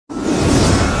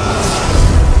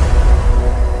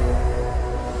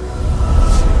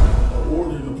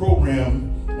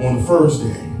first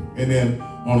day. And then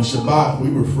on the Shabbat, we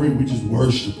were free. We just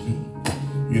worshiped him.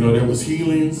 You know, there was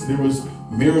healings, there was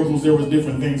miracles, there was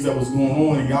different things that was going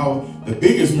on. And y'all, the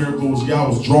biggest miracle was y'all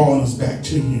was drawing us back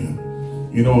to him.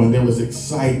 You know, and there was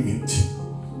excitement.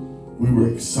 We were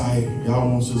excited. Y'all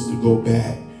wants us to go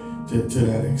back to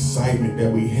that excitement that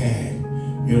we had.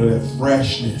 You know, that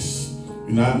freshness.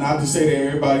 You know, not to say that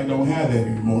everybody don't have that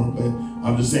anymore, but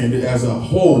I'm just saying that as a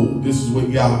whole, this is what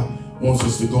Yah wants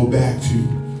us to go back to.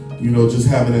 You know, just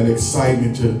having that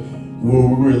excitement to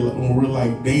when we're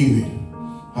like David.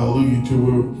 Hallelujah.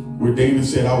 To where David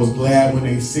said, I was glad when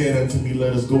they said unto me,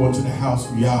 let us go into the house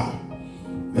of Yah.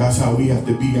 That's how we have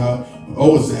to be out.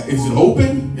 Oh, is it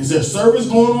open? Is there service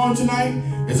going on tonight?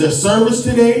 Is there service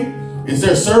today? Is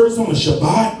there service on the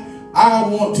Shabbat? I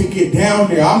want to get down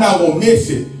there. I'm not going to miss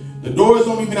it. The doors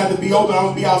don't even have to be open. I'm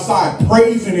going to be outside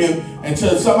praising him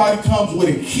until somebody comes with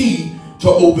a key to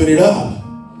open it up.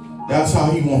 That's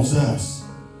how he wants us.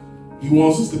 He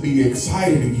wants us to be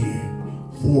excited again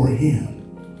for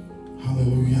him.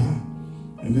 Hallelujah.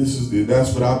 And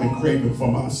that's what I've been craving for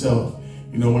myself.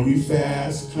 You know, when you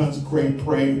fast, consecrate,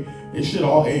 pray, it should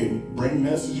all bring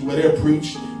message, whatever,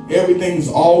 preach. Everything's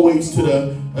always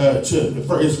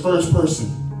it's first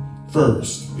person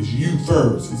first. It's you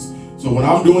first. So when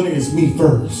I'm doing it, it's me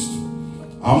first.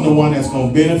 I'm the one that's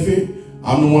going to benefit.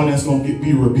 I'm the one that's going to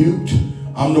be rebuked.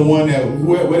 I'm the one that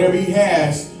whatever he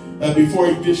has before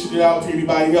he dishes it out to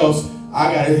anybody else,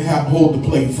 I got to hold the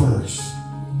plate first.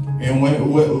 And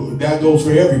that goes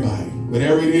for everybody,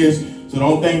 whatever it is. So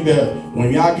don't think that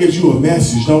when Yah gives you a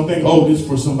message, don't think, oh, this is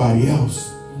for somebody else.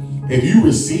 If you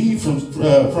receive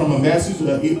from a message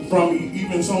from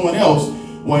even someone else,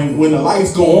 when the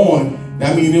lights go on,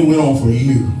 that means it went on for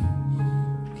you.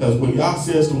 Because when Yah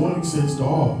says to one, he says to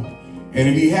all. And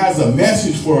if he has a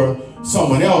message for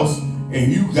someone else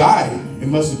and you got it, it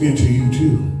must have been to you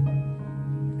too.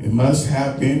 It must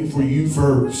have been for you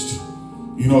first.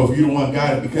 You know, if you the one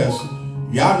got it, because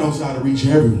Yah knows how to reach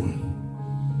everyone.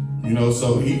 You know,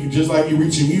 so he just like he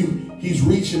reaching you, he's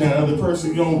reaching that other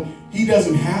person. You know, he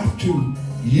doesn't have to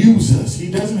use us. He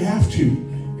doesn't have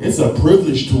to. It's a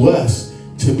privilege to us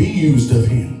to be used of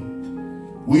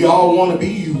him. We all want to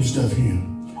be used of him.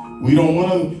 We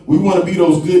want to be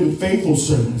those good and faithful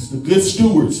servants, the good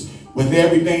stewards with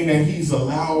everything that he's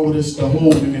allowed us to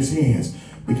hold in his hands,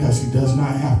 because he does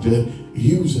not have to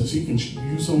use us. He can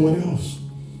use someone else.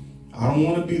 I don't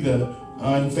want to be the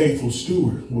unfaithful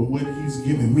steward with what he's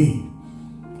given me.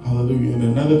 Hallelujah. And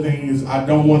another thing is, I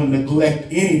don't want to neglect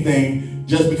anything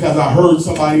just because I heard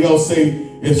somebody else say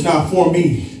it's not for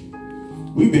me.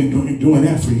 We've been doing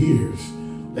that for years.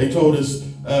 They told us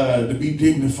to be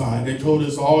dignified. They told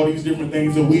us all these different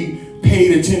things, and we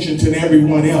paid attention to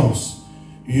everyone else.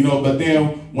 You know, but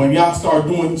then when y'all start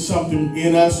doing something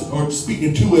in us or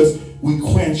speaking to us, we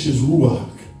quench his ruach.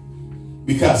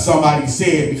 Because somebody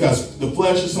said, because the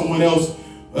flesh of someone else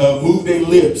moved their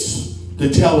lips to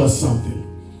tell us something,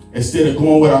 instead of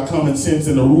going with our common sense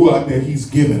and the ruach that he's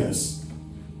given us.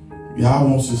 Yah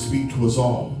wants to speak to us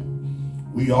all.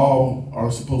 We all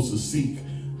are supposed to seek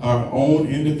our own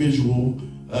individual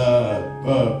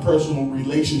personal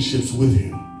relationships with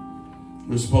him.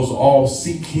 We're supposed to all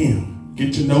seek him,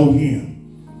 get to know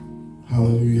him.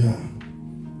 Hallelujah.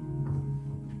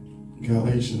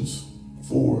 Galatians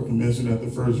 4, commencing at the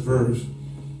first verse.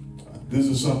 This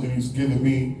is something he's given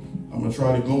me. I'm going to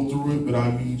try to go through it, but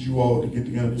I need you all to get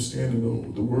the understanding of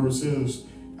what the word says.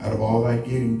 Out of all I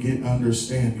get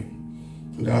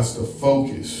understanding. So that's the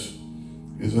focus,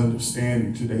 is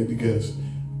understanding today, because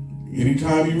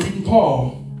anytime you read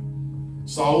Paul,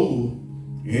 Saul,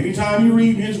 anytime you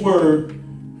read his word,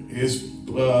 it's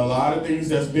a lot of things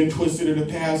that's been twisted in the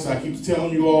past. I keep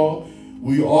telling you all,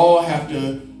 we all have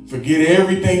to forget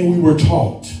everything we were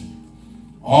taught,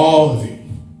 all of it,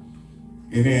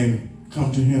 and then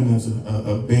come to him as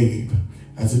a babe,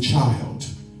 as a child.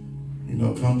 You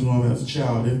know, come to him as a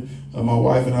child. And, my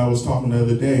wife and I was talking the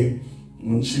other day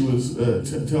when she was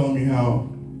telling me how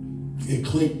it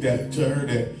clicked to her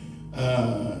that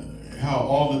how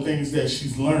all the things that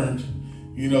she's learned,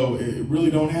 you know, it really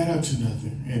don't add up to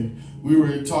nothing. And we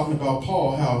were talking about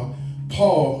Paul, how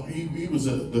Paul, he was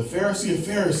the Pharisee of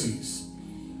Pharisees.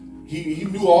 He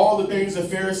knew all the things the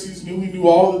Pharisees knew. He knew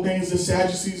all the things the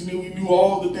Sadducees knew. He knew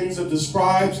all the things that the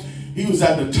scribes. He was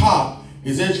at the top.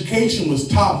 His education was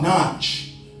top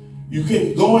notch. You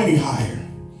couldn't go any higher.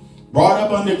 Brought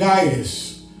up under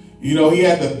Gaius. You know, he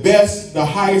had the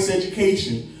highest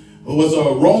education. Was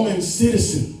a Roman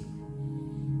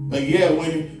citizen. But yeah,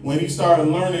 when he started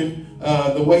learning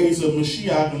the ways of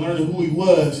Mashiach and learning who he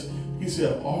was, he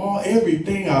said,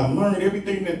 everything I learned,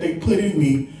 everything that they put in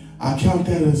me, I count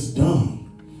that as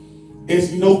dung.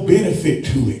 It's no benefit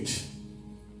to it.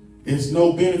 It's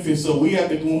no benefit. So we have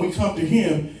to, when we come to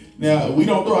him, now we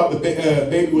don't throw out the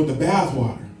baby with the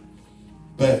bathwater,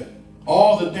 but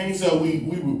all the things that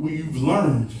we've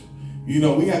learned, you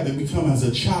know, we have to become as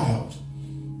a child.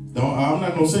 I'm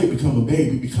not going to say become a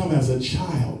baby, become as a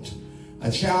child.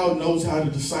 A child knows how to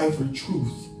decipher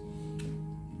truth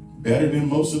better than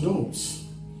most adults.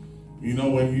 You know,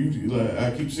 when you,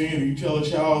 I keep saying, you tell a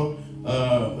child,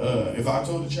 if I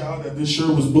told a child that this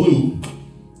shirt was blue,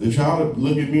 the child would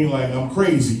look at me like I'm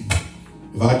crazy.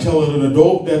 If I tell an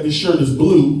adult that this shirt is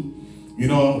blue, you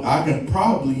know, I can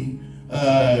probably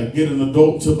get an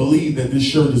adult to believe that this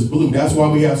shirt is blue. That's why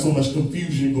we have so much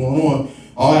confusion going on.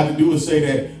 All I have to do is say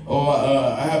that,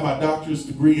 I have my doctorate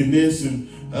degree in this, and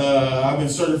I've been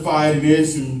certified in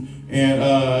this, and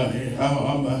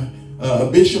I'm a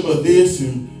bishop of this,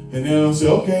 and then I'll say,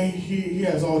 okay, he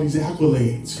has all these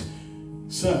accolades.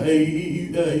 So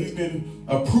he's been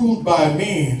approved by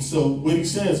man, so what he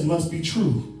says must be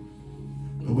true.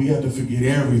 But we have to forget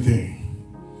everything.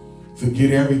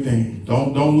 Forget everything.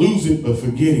 Don't lose it, but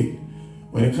forget it.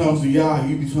 When it comes to Yah,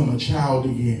 you become a child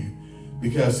again.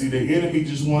 Because see, the enemy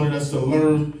just wanted us to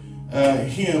learn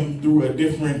him through a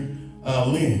different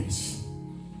lens.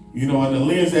 You know, and the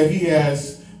lens that he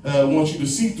has wants you to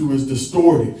see through is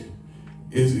distorted.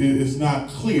 It's not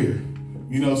clear.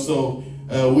 You know, so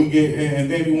we get,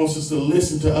 and then he wants us to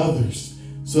listen to others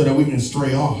so that we can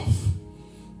stray off.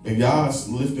 And Yah's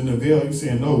lifting the veil. He's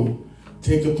saying, no,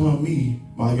 take upon me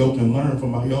my yoke and learn, for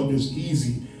my yoke is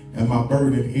easy and my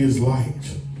burden is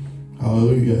light.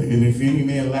 Hallelujah. And if any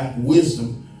man lack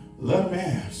wisdom, let him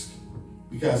ask,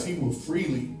 because he will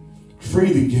freely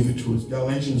give it to us.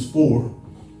 Galatians 4.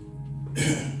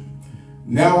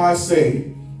 Now I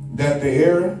say that the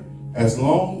heir, as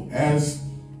long as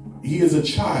he is a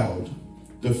child,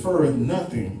 deferreth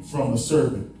nothing from a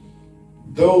servant.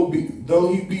 Though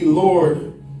he be Lord,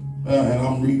 and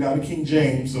I'm reading out of King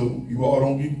James, so you all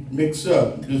don't get mixed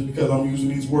up just because I'm using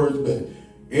these words, but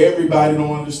everybody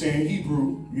don't understand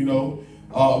Hebrew, you know.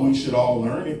 We should all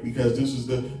learn it, because this is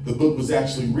the book was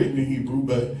actually written in Hebrew,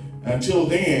 but until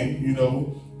then, you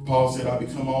know, Paul said, I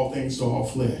become all things to all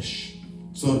flesh.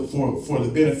 So for the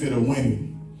benefit of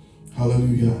winning.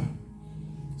 Hallelujah.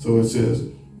 So it says,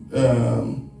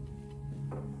 I'm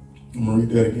going to read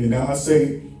that again. Now I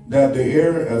say that the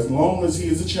heir, as long as he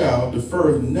is a child,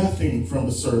 deferreth nothing from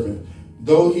a servant,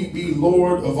 though he be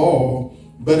Lord of all,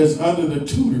 but is under the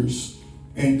tutors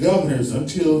and governors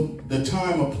until the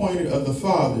time appointed of the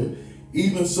Father.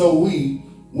 Even so we,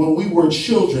 when we were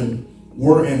children,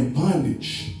 were in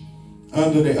bondage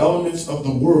under the elements of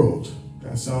the world.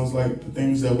 That sounds like the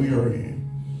things that we are in.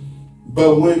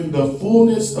 But when the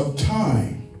fullness of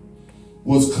time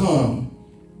was come,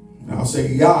 and I'll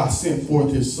say Yah sent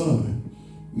forth his son,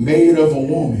 made of a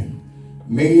woman,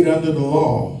 made under the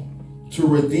law, to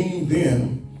redeem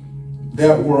them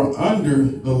that were under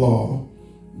the law,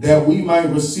 that we might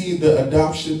receive the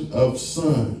adoption of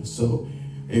sons. So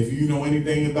if you know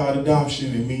anything about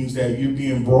adoption, it means that you're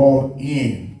being brought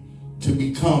in to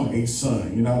become a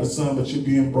son. You're not a son, but you're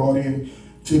being brought in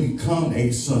to become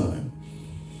a son.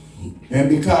 And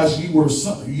because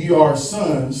ye are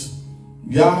sons,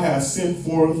 Yah has sent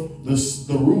forth the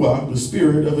Ruach, the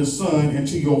Spirit of his Son,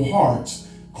 into your hearts,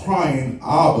 crying,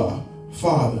 Abba,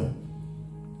 Father.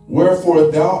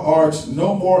 Wherefore thou art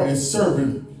no more a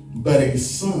servant, but a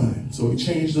son. So he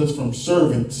changed us from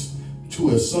servants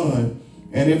to a son.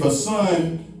 And if a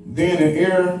son, then an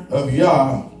heir of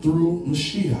Yah through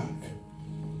Mashiach.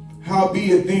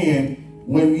 Howbeit then,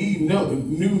 when ye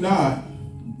knew not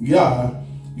Yah,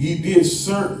 ye did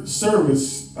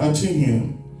service unto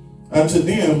him, unto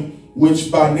them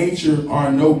which by nature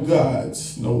are no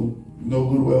gods, no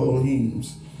little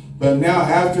Elohims. But now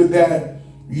after that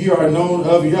ye are known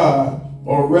of Yah,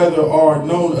 or rather are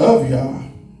known of Yah,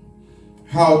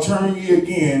 how turn ye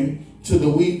again to the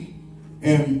weak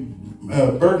and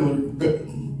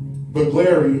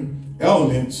burglary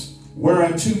elements,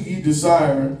 whereunto ye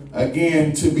desire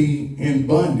again to be in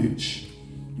bondage?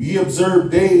 Ye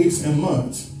observe days and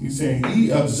months. He's saying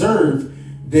ye observe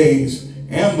days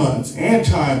and months and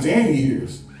times and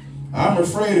years. I'm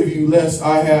afraid of you, lest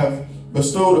I have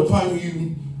bestowed upon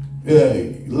you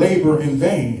labor in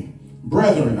vain.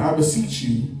 Brethren, I beseech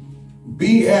you,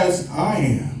 be as I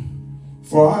am,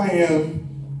 for I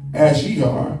am as ye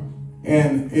are,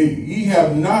 and ye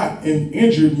have not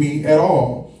injured me at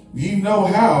all. Ye know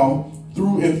how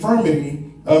through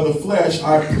infirmity of the flesh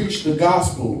I preached the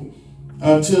gospel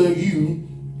unto you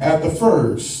at the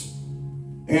first.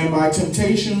 And my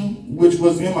temptation which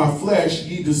was in my flesh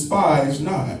ye despised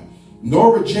not,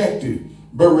 nor rejected,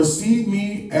 but receive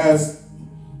me as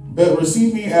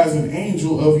an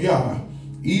angel of Yah,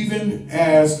 even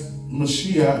as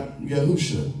Mashiach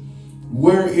Yahusha.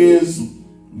 Where is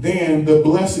then the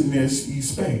blessedness ye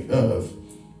spake of?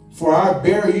 For I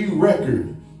bear you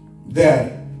record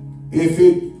that if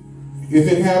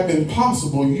it had been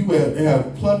possible, you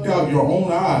have plucked out your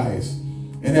own eyes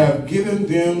and have given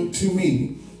them to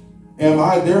me. Am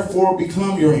I therefore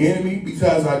become your enemy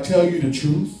because I tell you the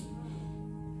truth?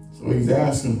 So he's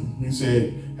asking, he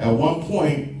said, at one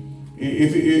point,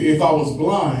 if I was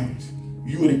blind,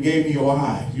 you would have gave me your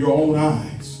eyes, your own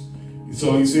eyes.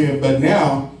 So he said, but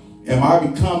now, am I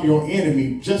become your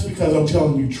enemy just because I'm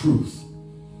telling you truth?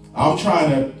 I'm trying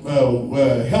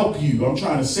to help you. I'm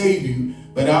trying to save you.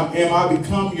 But am I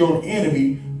become your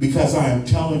enemy because I am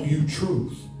telling you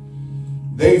truth?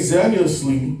 They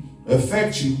zealously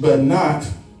affect you, but not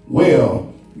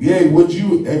well. Yea, would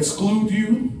they exclude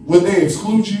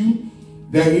you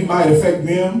that he might affect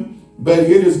them? But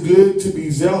it is good to be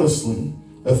zealously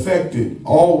affected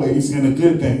always in a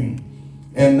good thing,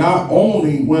 and not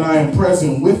only when I am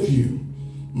present with you,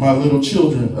 my little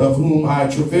children, of whom I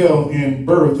travail in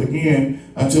birth again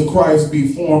until Christ be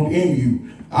formed in you.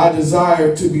 I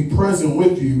desire to be present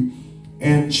with you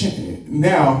and change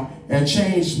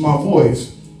my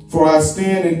voice, for I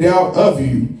stand in doubt of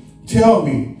you. Tell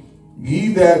me,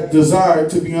 ye that desire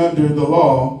to be under the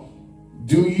law,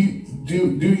 do ye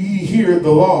hear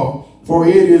the law? For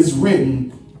it is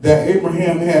written that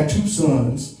Abraham had two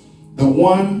sons, the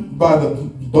one by the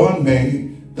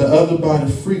bondmaid, the other by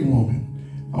the free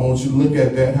woman. I want you to look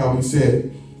at that, how he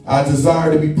said, I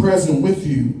desire to be present with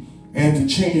you and to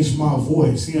change my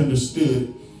voice. He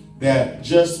understood that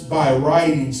just by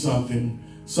writing something,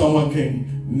 someone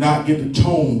can not get the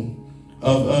tone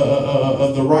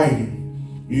of the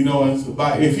writing. You know,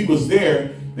 if he was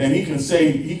there, then he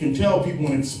can tell people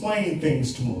and explain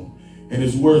things to them, and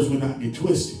his words would not get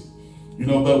twisted. You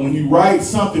know, but when you write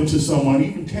something to someone,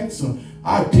 even text them.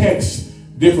 I text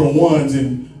different ones,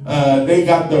 and they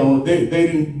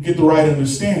didn't get the right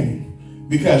understanding,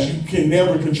 because you can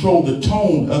never control the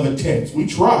tone of a text. We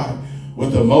try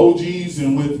with emojis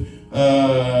and with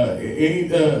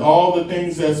all the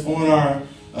things that's on our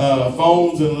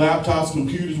phones and laptops,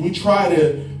 computers. We try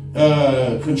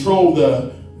to control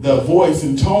the voice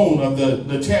and tone of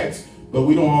the text, but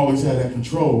we don't always have that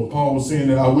control. Paul was saying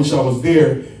that I wish I was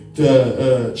there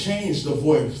to change the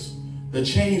voice, to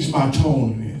change my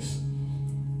tone in this.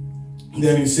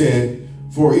 Then he said,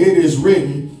 for it is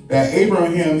written that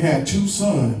Abraham had two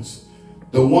sons,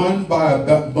 the one by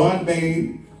a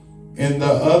bondmaid and the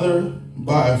other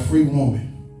by a free woman.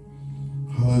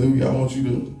 Hallelujah. I want you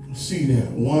to see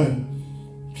that. One,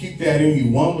 keep that in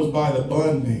you. One was by the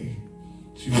bondmaid.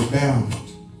 She was bound.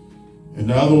 And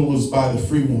the other one was by the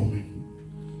free woman.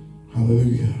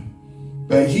 Hallelujah.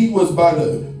 But he who was by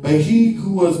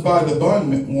the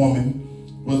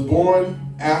bondwoman was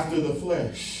born after the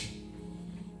flesh.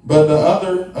 But the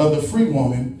other of the free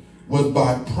woman was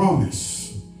by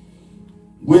promise,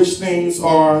 which things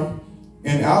are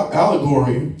an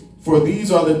allegory. For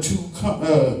these are the two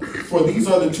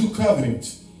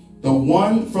covenants. The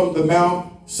one from the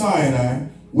Mount Sinai,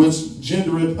 which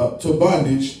gendereth up to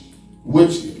bondage,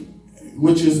 which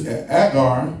is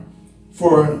Agar.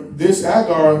 For this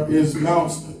Agar is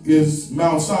Mount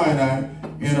Sinai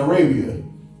in Arabia,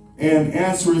 and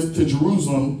answereth to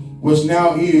Jerusalem, which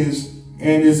now is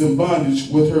and is in bondage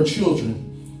with her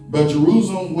children. But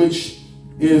Jerusalem, which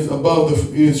is above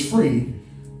is free,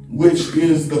 which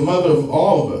is the mother of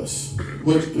all of us,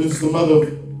 which is the mother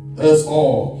of us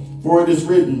all. For it is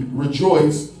written,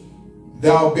 rejoice,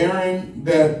 thou barren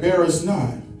that bearest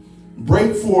not.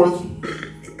 Break forth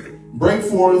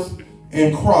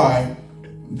and cry,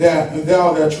 that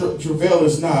thou that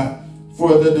travailest not.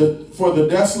 For the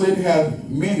desolate have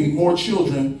many more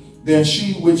children than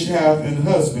she which hath an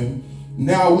husband.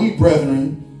 Now we,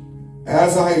 brethren,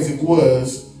 as Isaac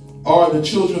was, are the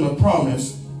children of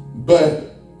promise.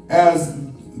 But as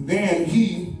then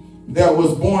he that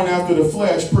was born after the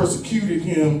flesh persecuted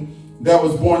him that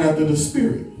was born after the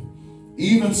spirit.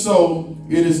 Even so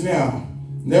it is now.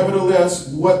 Nevertheless,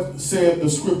 what saith the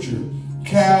scripture?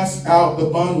 Cast out the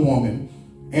bondwoman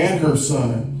and her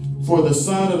son, for the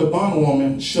son of the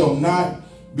bondwoman shall not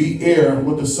be heir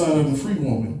with the son of the free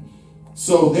woman.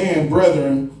 So then,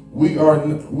 brethren, we are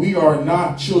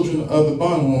not children of the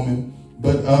bondwoman,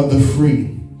 but of the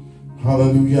free.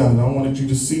 Hallelujah. And I wanted you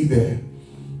to see that.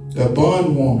 The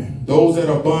bondwoman, those that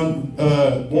are born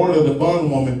of the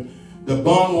bondwoman,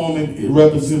 it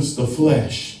represents the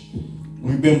flesh.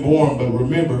 We've been born, but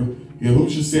remember,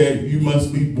 Yahushua said, you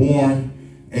must be born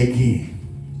again.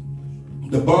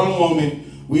 The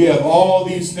bondwoman, we have all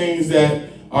these things that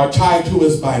are tied to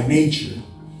us by nature.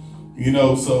 You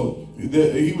know, so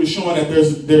he was showing that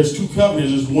there's two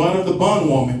covenants. There's one of the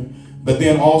bondwoman, but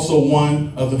then also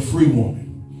one of the free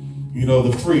woman. You know,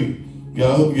 the free.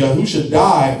 Yahusha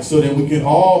died so that we can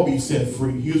all be set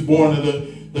free. He was born of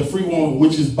the free woman,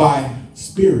 which is by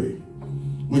spirit,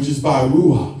 which is by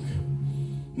ruach.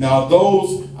 Now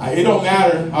those, it don't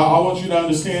matter. I want you to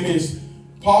understand this.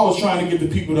 Paul was trying to get the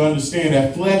people to understand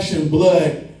that flesh and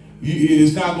blood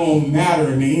is not going to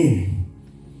matter in the end.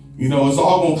 You know, it's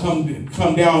all going to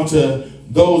come down to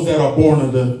those that are born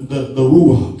of the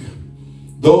ruach,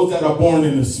 those that are born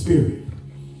in the spirit.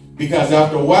 Because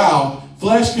after a while,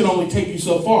 flesh can only take you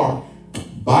so far.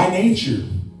 By nature,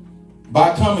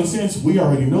 by common sense, we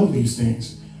already know these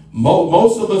things.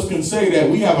 Most of us can say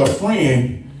that we have a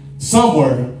friend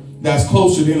somewhere that's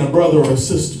closer than a brother or a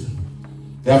sister.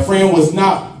 That friend was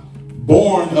not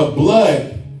born of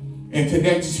blood and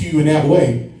connected to you in that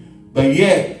way, but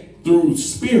yet through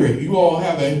spirit, you all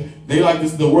have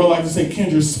the world like to say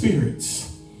kindred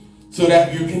spirits, so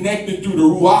that you're connected through the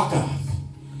ruach.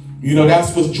 You know,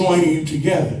 that's what's joining you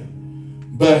together.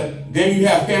 But then you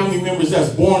have family members that's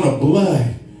born of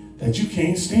blood that you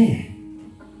can't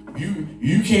stand.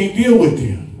 You can't deal with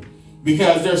them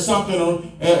because there's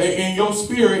something in your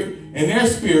spirit and their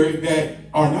spirit that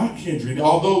are not kindred.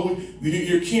 Although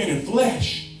you're kin in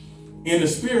flesh, in the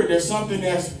spirit, there's something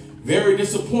that's very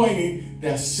disappointing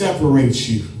that separates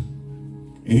you.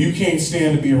 And you can't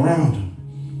stand to be around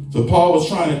them. So Paul was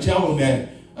trying to tell them that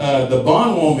the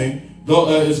bondwoman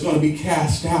is going to be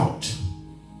cast out.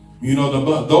 You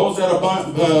know, those that are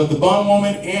the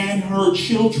bondwoman and her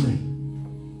children.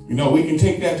 You know, we can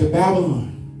take that to Babylon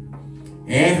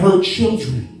and her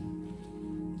children.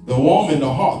 The woman, the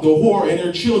whore, and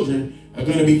her children are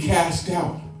going to be cast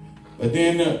out. But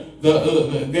then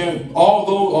then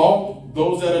all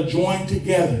those that are joined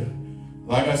together.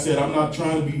 Like I said, I'm not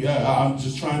trying to be. I'm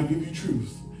just trying to give you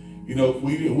truth. You know,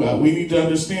 we need to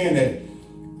understand that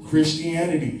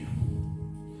Christianity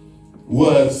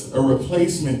was a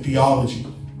replacement theology.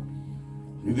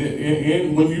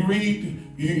 And when you read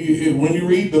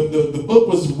the book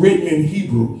was written in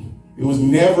Hebrew. It was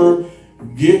never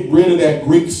get rid of that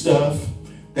Greek stuff,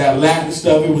 that Latin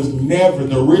stuff. It was never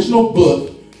the original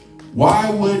book. Why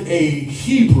would a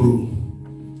Hebrew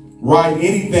write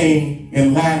anything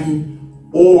in Latin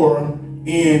or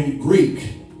in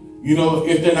Greek? You know,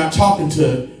 if they're not talking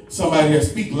to somebody that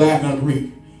speaks Latin or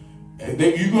Greek,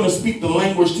 you're going to speak the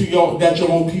language that your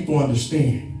own people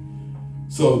understand.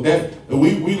 So that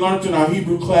we learned in our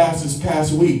Hebrew class this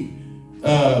past week.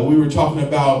 We were talking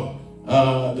about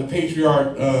the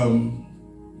patriarch,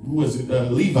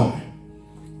 Levi.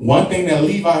 One thing that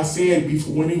Levi said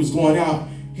before when he was going out,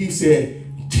 he said,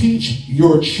 "Teach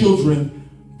your children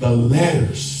the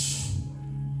letters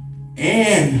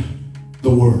and the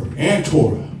word and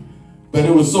Torah." But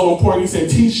it was so important. He said,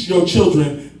 "Teach your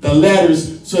children the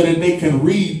letters so that they can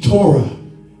read Torah."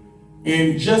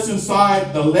 And just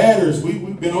inside the letters,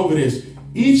 we've been over this.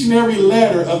 Each and every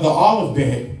letter of the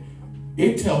alphabet,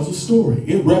 it tells a story.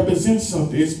 It represents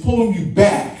something. It's pulling you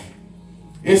back.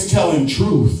 It's telling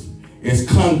truth. It's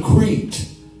concrete.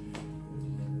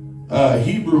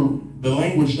 Hebrew, the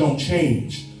language don't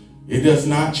change. It does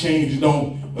not change. You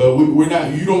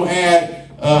don't add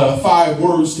 5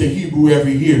 words to Hebrew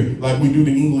every year like we do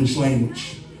the English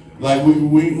language. Like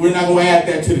we're not going to add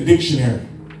that to the dictionary.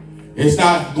 It's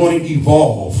not going to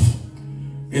evolve.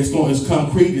 It's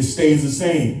concrete. It stays the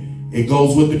same. It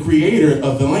goes with the creator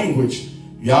of the language.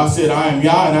 Yah said, "I am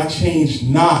Yah and I change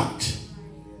not."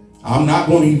 I'm not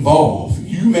going to evolve.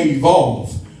 You may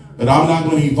evolve, but I'm not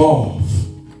going to evolve.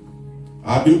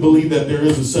 I do believe that there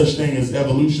is a such thing as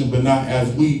evolution, but not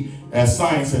as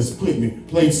science has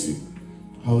placed it.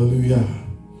 Hallelujah.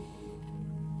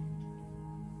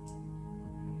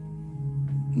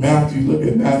 Look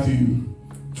at Matthew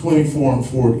 24 and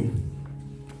 40.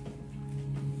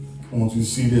 I want you to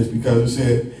see this because it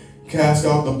said, "Cast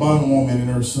out the bondwoman and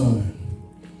her son."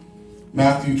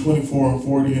 Matthew 24 and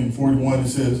 40 and 41, it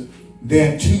says,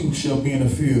 "Then 2 shall be in the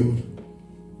field.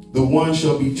 The one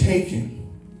shall be taken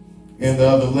and the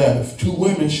other left. 2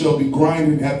 women shall be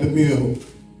grinding at the mill.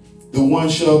 The one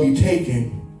shall be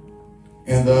taken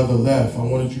and the other left." I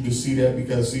wanted you to see that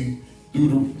because, see, through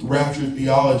the rapture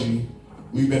theology,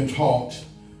 we've been taught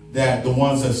that the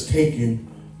ones that's taken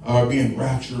are being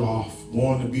raptured off,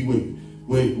 going to be with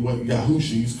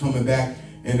Yahusha. He's coming back,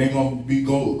 and they're going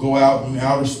to go out in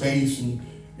outer space,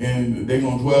 and they're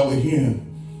going to dwell with him.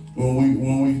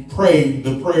 When we pray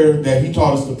the prayer that he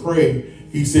taught us to pray,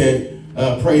 he said,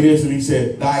 pray this, and he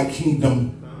said, "Thy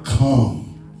kingdom come."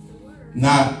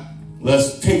 Not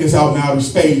let's take us out in outer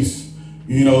space,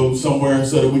 you know, somewhere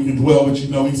so that we can dwell. But, you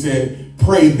know, he said,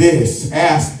 pray this,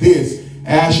 ask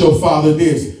your Father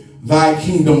this, thy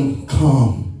kingdom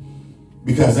come,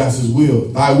 because that's his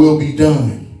will. Thy will be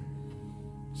done.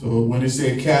 So when it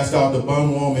said, cast out the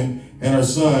bondwoman and her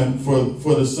son,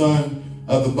 for the son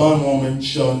of the bondwoman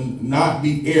shall not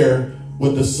be heir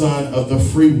with the son of the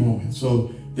free woman.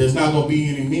 So there's not going to be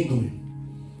any mingling.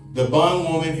 The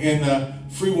bondwoman and the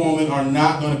free woman are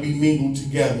not going to be mingled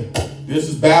together. This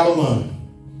is Babylon.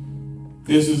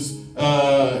 This is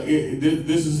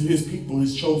his people,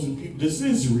 his chosen people. This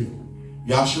is Israel,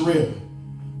 Yasharel.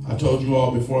 I told you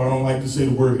all before, I don't like to say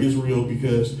the word Israel,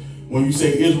 because when you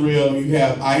say Israel, you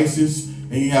have Isis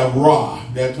and you have Ra.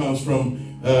 That comes from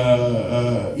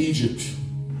Egypt.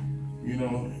 You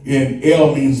know, and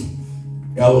El means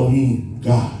Elohim,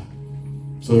 God.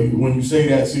 So when you say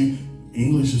that, see,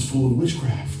 English is full of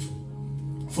witchcraft.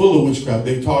 Full of witchcraft.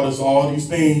 They taught us all these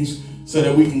things so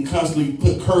that we can constantly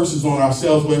put curses on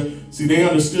ourselves. But see, they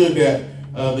understood that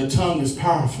the tongue is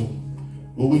powerful.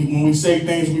 When we say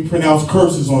things, we pronounce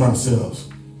curses on ourselves.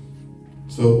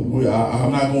 So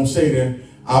I'm not going to say that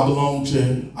I belong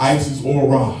to Isis or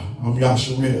Ra. I'm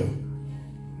Yasharel.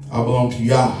 I belong to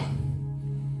Yah.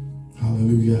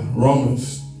 Hallelujah.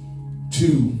 Romans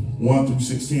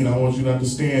 2:1-16. I want you to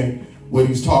understand what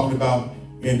he's talking about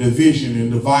in division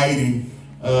and dividing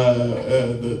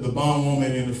the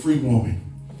bondwoman and the free woman,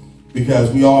 because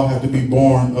we all have to be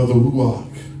born of the Ruach.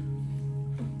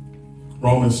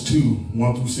 Romans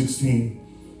 2:1-16.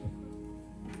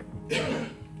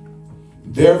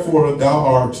 Therefore thou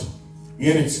art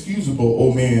inexcusable,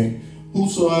 O man,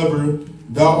 whosoever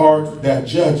thou art that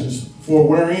judgest, for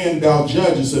wherein thou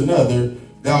judgest another,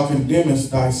 thou condemnest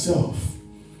thyself.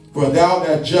 For thou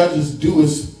that judgest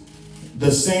doest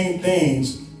the same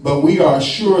things, but we are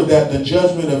sure that the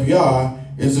judgment of Yah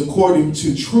is according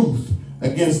to truth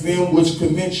against them which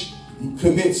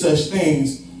commit such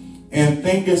things. And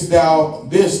thinkest thou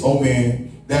this, O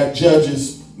man, that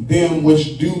judgest them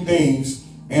which do things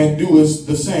and doest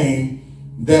the same,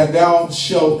 that thou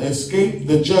shalt escape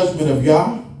the judgment of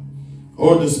Yah?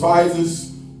 Or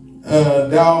despisest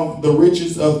thou the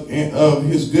riches of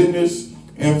his goodness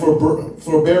and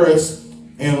forbearest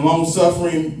and long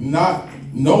suffering, not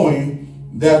knowing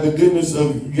that the goodness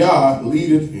of Yah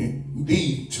leadeth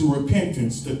thee to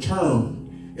repentance, to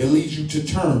turn. It leads you to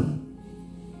turn.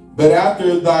 But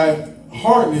after thy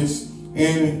hardness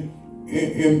and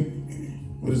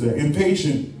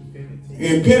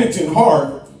impenitent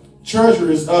heart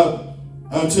treasurest up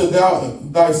unto thou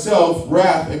thyself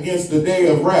wrath against the day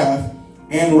of wrath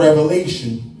and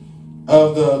revelation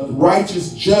of the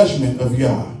righteous judgment of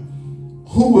Yah,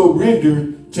 who will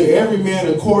render to every man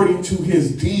according to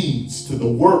his deeds, to the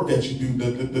work that you do,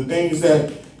 the things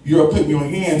that you're putting your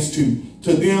hands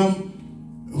to them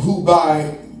who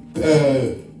by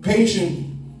patient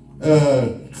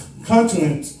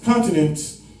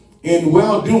continence in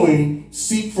well-doing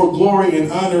seek for glory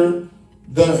and honor,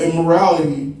 the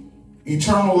immorality,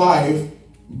 eternal life.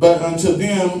 But unto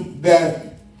them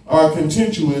that are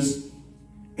contentious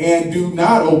and do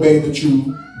not obey the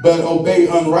truth, but obey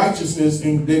unrighteousness,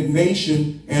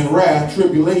 indignation and wrath,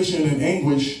 tribulation and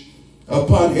anguish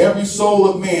upon every soul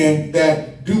of man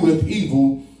that doeth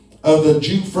evil, of the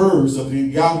Jew first, of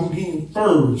the Yahudim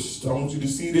first. I want you to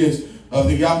see this, of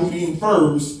the Yahudim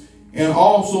first, and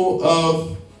also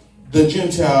of the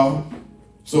Gentile.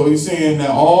 So he's saying that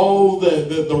all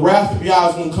the wrath of Yah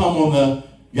is going to come on the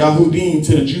Yahudim,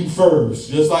 to the Jew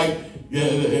first, just like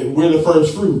we're the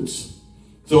first fruits.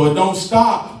 So it don't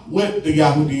stop with the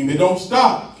Yahudim. It don't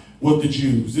stop with the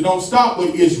Jews. It don't stop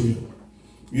with Israel.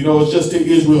 You know, it's just to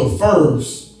Israel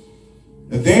first,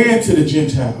 and then to the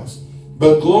Gentiles.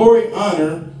 But glory,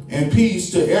 honor, and peace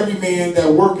to every man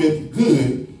that worketh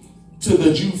good, to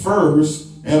the Jew first,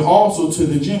 and also to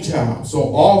the Gentile. So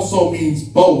also means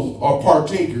both are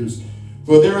partakers.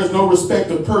 For there is no respect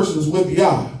of persons with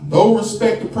Yah. No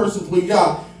respect of persons with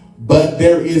Yah, but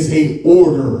there is a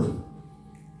order.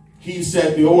 He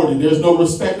set the order. There's no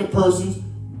respect of persons,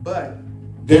 but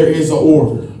there is an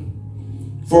order.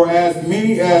 For as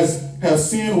many as have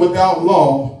sinned without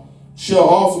law shall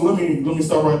also, let me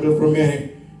stop right there for a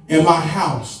minute. In my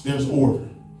house, there's order.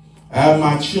 I have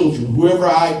my children. Whoever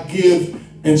I give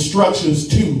instructions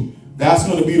to, that's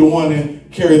going to be the one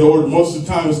that carry the order. Most of the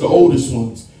time, it's the oldest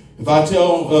ones. If I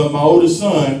tell my oldest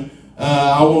son,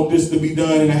 I want this to be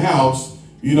done in the house,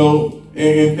 you know,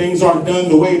 and things aren't done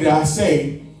the way that I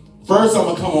say, first I'm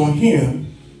going to come on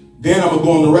him, then I'm going to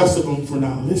go on the rest of them for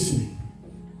not listening.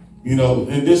 You know,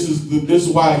 and this is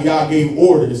why Yah gave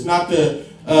order. It's not to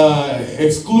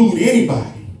exclude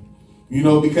anybody. You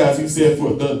know, because he said,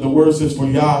 for the word says, for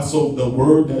Yah, so the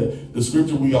word, the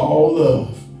scripture we all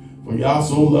love. For Yah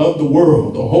so loved the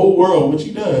world, the whole world, which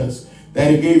he does,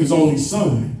 that he gave his only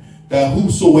son, that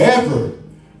whosoever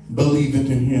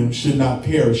believeth in him should not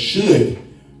perish,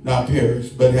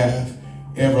 but have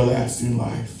everlasting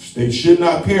life. They should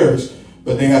not perish,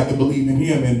 but they have to believe in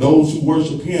him. And those who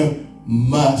worship him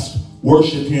must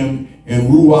worship him in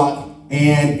ruach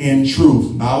and in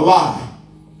truth, not lie.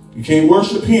 You can't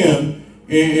worship him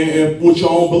with your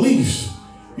own beliefs.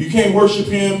 You can't worship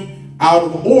him out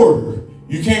of order.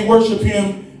 You can't worship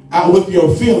him out with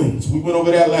your feelings. We went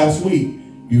over that last week.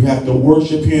 You have to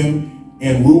worship him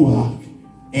in ruach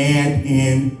and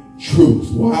in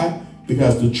truth. Why?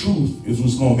 Because the truth is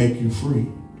what's going to make you free.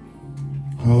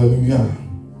 Hallelujah.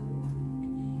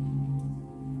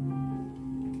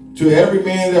 To every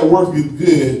man that worketh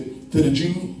good, to the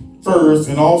Jew first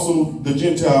and also the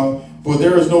Gentile, for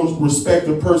there is no respect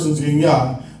of persons in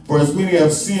Yah. For as many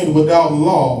have sinned without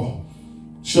law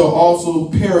shall also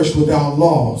perish without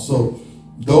law. So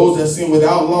those that sin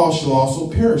without law shall also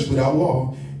perish without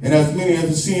law. And as many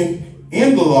have sinned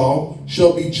in the law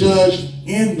shall be judged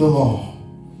in the law.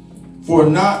 For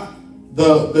not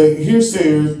the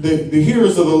hearsayers, the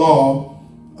hearers of the law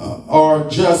are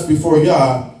just before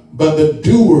Yah, but the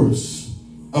doers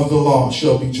of the law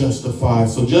shall be justified.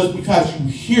 So just because you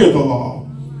hear the law,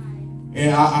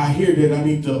 and I hear that I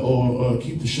need to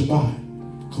keep the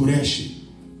Shabbat, Kodesh.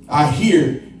 I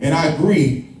hear and I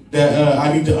agree that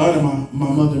I need to honor my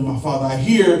mother and my father. I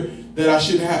hear that I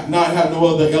should not have no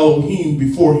other Elohim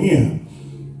before him,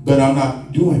 but I'm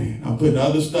not doing it. I'm putting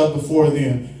other stuff before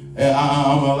them.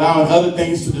 I'm allowing other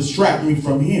things to distract me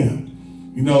from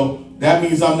him. You know, that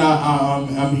means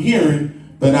I'm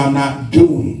hearing, but I'm not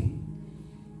doing.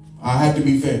 I have to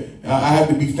be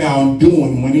found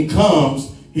doing. When he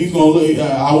comes, he's going to look.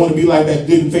 I want to be like that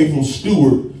good and faithful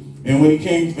steward. And when he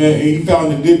came, he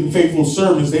found the good and faithful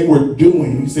servants, they were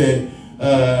doing. He said,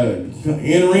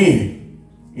 enter in.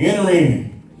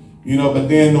 You know, but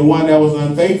then the one that was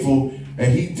unfaithful,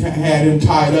 and he had him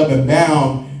tied up and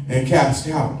bound and cast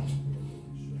out.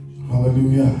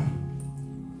 Hallelujah.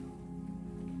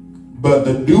 But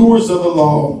the doers of the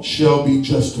law shall be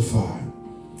justified.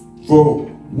 For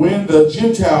when the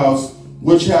Gentiles,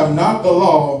 which have not the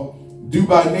law, do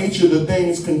by nature the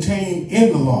things contained in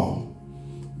the law,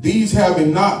 these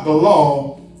having not the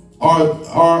law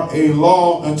are a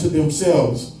law unto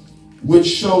themselves, which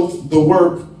show the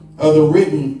work of the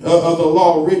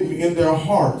law written in their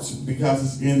hearts, because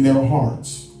it's in their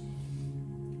hearts.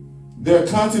 Their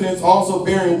countenance also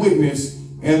bearing witness,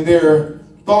 and their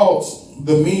thoughts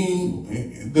the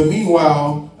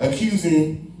meanwhile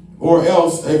accusing or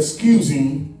else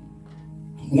excusing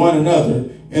one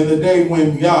another in the day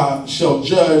when Yah shall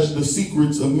judge the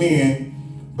secrets of men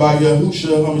by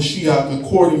Yahushua HaMashiach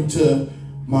according to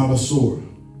my Masor.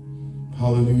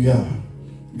 Hallelujah.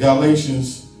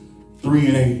 Galatians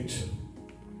 3:8.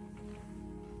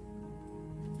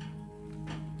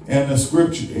 And the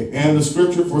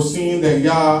scripture foreseeing that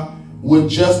Yah would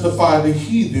justify the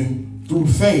heathen through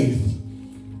faith,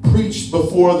 preached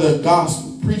before the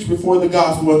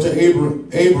gospel unto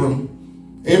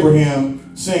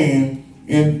Abraham, saying,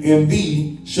 in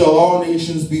thee shall all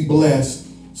nations be blessed.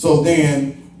 So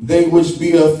then they which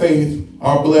be of faith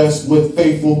are blessed with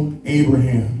faithful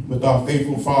Abraham, with our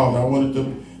faithful father. I wanted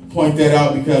to point that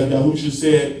out because Yahushua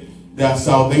said that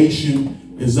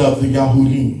salvation is of the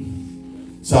Yahudim.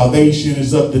 Salvation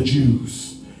is of the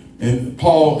Jews. And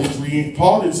Paul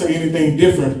didn't say anything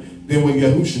different than what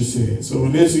Yahushua said. So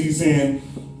in this he's saying,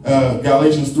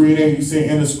 Galatians 3:8, he's saying,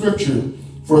 in the scripture,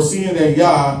 foreseeing that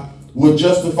Yah would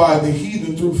justify the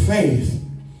heathen through faith.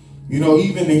 You know,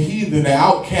 even the heathen, the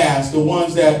outcast, the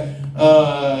ones that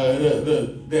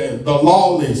the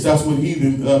lawless, that's what a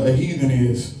heathen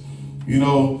is. You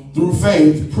know, through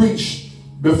faith, preached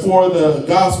before the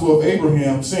gospel of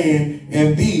Abraham, saying,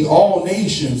 in thee all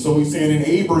nations. So he's saying in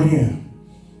Abraham,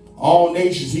 all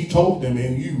nations, he told them,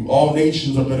 in you, all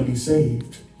nations are going to be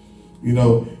saved. You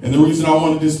know, and the reason I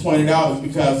wanted this pointed out is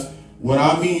because when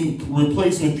I mean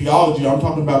replacement theology, I'm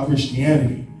talking about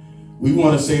Christianity. We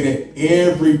want to say that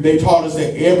they taught us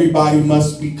that everybody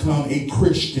must become a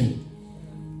Christian.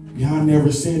 Y'all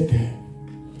never said that.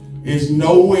 It's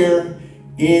nowhere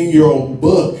in your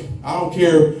book. I don't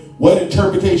care what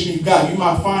interpretation you got. You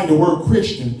might find the word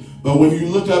Christian, but when you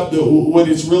look up what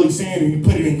it's really saying and you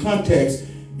put it in context,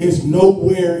 it's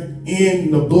nowhere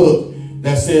in the book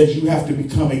that says you have to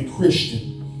become a Christian.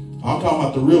 I'm talking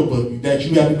about the real book, that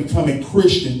you have to become a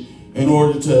Christian in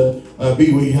order to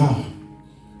be with Yah.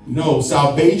 No,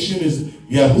 salvation is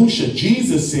Yahushua.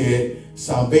 Jesus said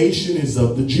salvation is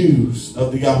of the Jews,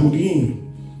 of the Yahudim.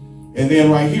 And then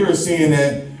right here it's saying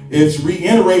that it's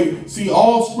reiterated. See,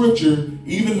 all scripture,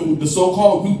 even the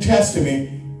so-called New Testament,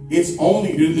 it's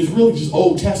really just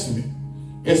Old Testament.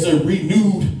 It's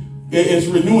it's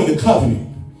renewing the covenant.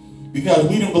 Because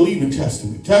we didn't believe in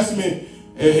Testament. Testament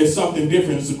is something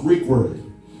different. It's a Greek word.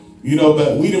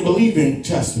 But we didn't believe in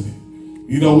Testament.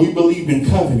 We believe in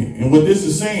covenant. And what this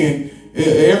is saying,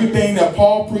 everything that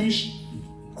Paul preached,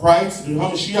 Christ and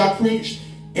Mashiach preached,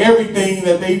 everything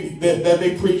that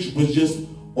they preached was just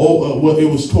it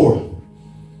was Torah,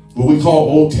 what we call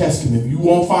Old Testament. You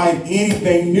won't find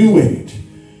anything new in it.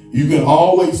 You can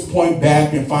always point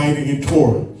back and find it in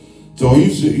Torah. So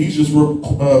he's just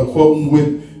quoting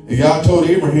with Yah told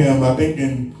Abraham, I think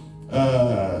in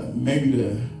maybe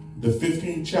the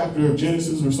 15th chapter of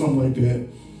Genesis or something like that.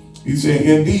 He said,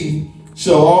 "In thee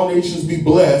shall all nations be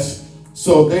blessed,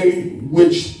 so they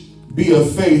which be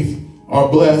of faith are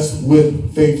blessed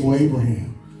with faithful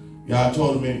Abraham." God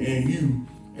told him, in you,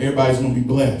 everybody's going to be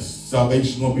blessed.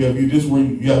 Salvation is going to be of you. This is where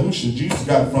Yahusha, Jesus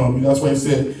got it from. That's why he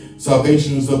said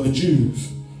salvation is of the Jews.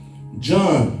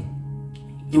 John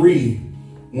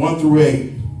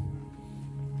 3:1-8.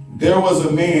 There was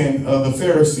a man of the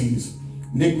Pharisees,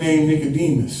 nicknamed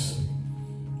Nicodemus,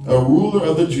 a ruler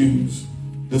of the Jews.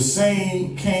 The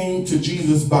same came to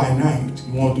Jesus by night.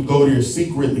 He wanted to go there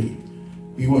secretly.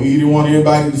 He didn't want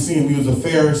anybody to see him. He was a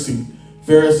Pharisee.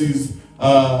 Pharisees,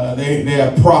 they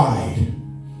have pride.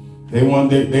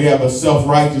 They have a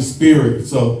self-righteous spirit.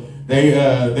 So he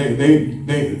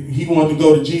wanted to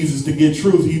go to Jesus to get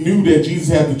truth. He knew that Jesus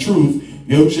had the truth.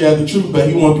 Yahushua had the truth, but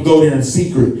he wanted to go there in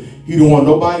secret. He didn't want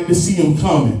nobody to see him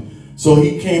coming. So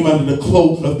he came under the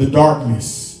cloak of the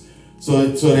darkness. So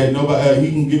that nobody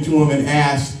he can get to him and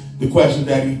ask the question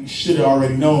that he should have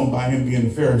already known by him being a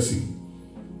Pharisee.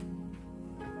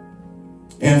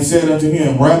 And said unto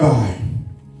him, Rabbi,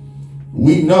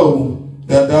 we know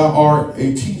that thou art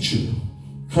a teacher,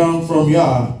 come from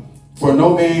Yah, for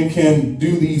no man can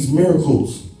do these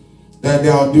miracles that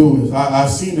thou doest. I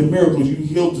seen the miracles. You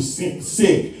healed the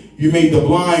sick. You made the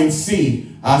blind see.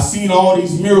 I seen all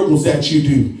these miracles that you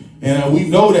do. And we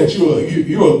know that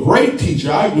you're a great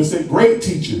teacher. I even said great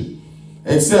teacher.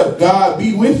 Except God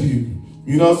be with you.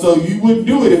 So you wouldn't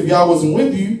do it if Yah wasn't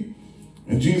with you.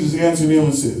 And Jesus answered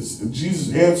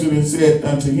and said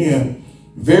unto him,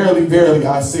 Verily, verily,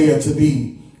 I say unto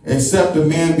thee, except a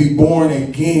man be born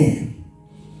again,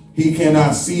 he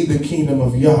cannot see the kingdom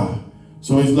of Yah.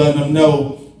 So he's letting them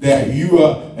know that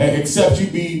except you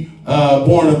be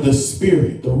born of the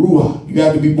Spirit, the Ruach. You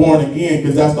got to be born again,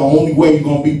 because that's the only way you're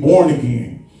going to be born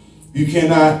again. You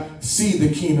cannot see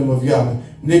the kingdom of Yah.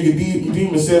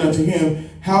 Nicodemus said unto him,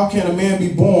 How can a man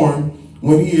be born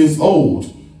when he is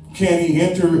old? Can he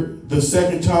enter the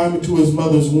second time into his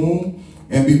mother's womb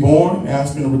and be born?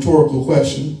 Asking a rhetorical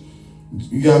question.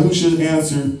 Yahushua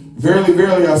answered, Verily,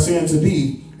 verily, I say unto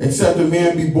thee, except a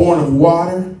man be born of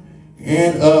water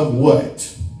and of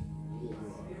what?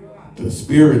 The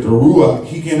Spirit, the Ruach,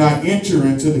 he cannot enter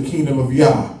into the kingdom of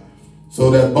Yah.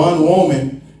 So that bond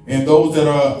woman and those that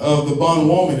are of the bond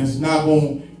woman is not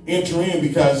going to enter in,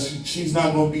 because she's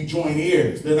not going to be joint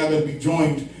heirs. They're not going to be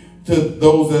joined to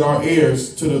those that are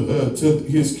heirs to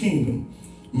his kingdom.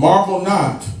 Marvel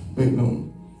not. Wait,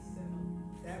 no.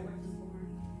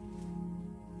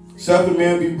 Except a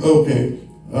man be, okay.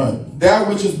 That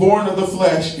which is born of the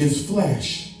flesh is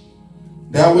flesh.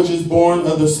 That which is born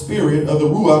of the Spirit, of the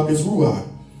Ruach, is Ruach.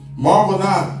 Marvel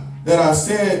not that I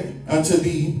said unto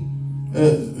thee,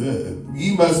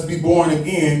 ye must be born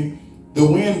again. The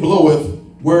wind bloweth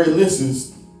where it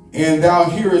listeth, and thou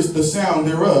hearest the sound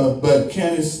thereof, but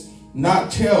canst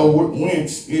not tell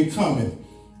whence it cometh,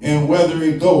 and whither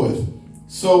it goeth.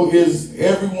 So is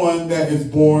everyone that is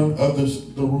born of the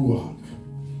Ruach.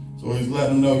 So he's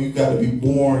letting them know you got to be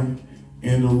born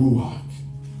in the Ruach.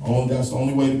 That's the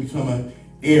only way to become an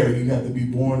heir. You got to be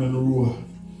born in the Ruach.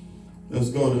 Let's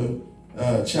go to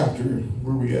chapter,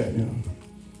 where we at now?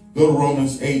 Go to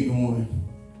Romans 8:1.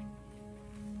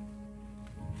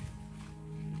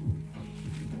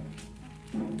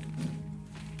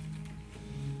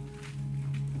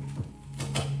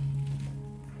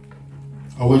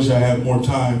 I wish I had more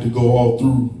time to go all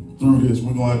through this.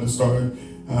 We're going to have to start,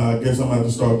 I guess I'm going to have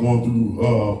to start going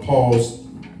through Paul's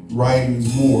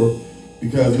writings more,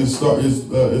 because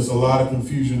it's a lot of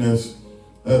confusion as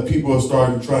people are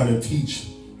starting trying to teach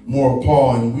more of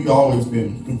Paul, and we've always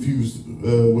been confused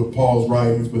with Paul's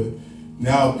writings, but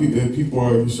now people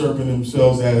are usurping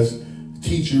themselves as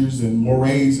teachers and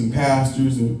mores and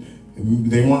pastors, and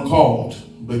they weren't called,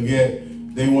 but yet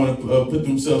they want to put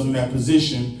themselves in that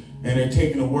position and they're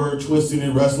taking the word, twisting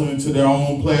it, wrestling into their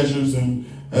own pleasures and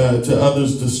to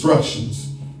others'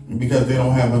 destructions, because they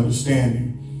don't have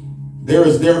understanding. There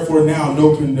is therefore now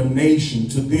no condemnation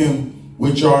to them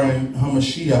which are in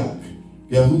Mashiach,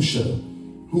 Yahusha,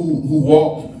 who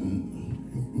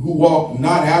walk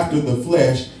not after the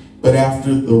flesh, but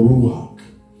after the Ruach.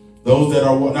 Those that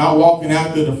are not walking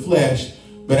after the flesh,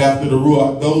 but after the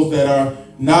Ruach. Those that are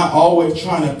not always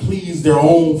trying to please their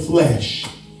own flesh,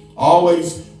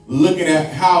 always looking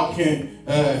at how can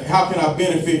I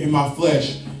benefit in my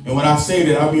flesh. And when I say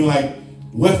that, I mean like,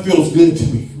 what feels good to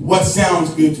me? What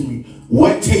sounds good to me?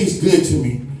 What tastes good to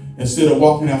me? Instead of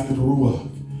walking after the Ruach.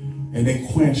 And they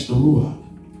quench the Ruach.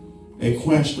 They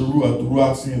quench the Ruach. The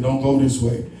Ruach saying, don't go this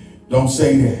way. Don't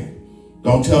say that.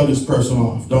 Don't tell this person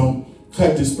off. Don't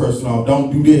cut this person off.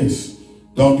 Don't do this.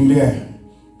 Don't do that.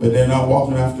 But they're not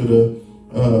walking after the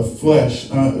flesh.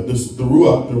 The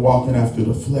Ruach, they're walking after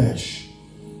the flesh.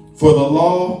 For the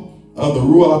law of the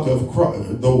Ruach of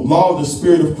Christ, the law of the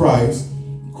Spirit of Christ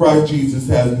Jesus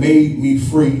has made me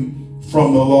free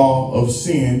from the law of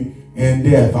sin and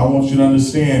death. I want you to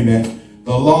understand that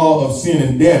the law of sin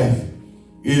and death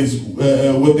is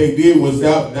what they did was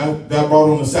that brought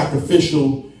on the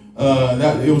sacrificial,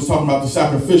 that it was talking about the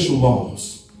sacrificial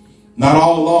laws. Not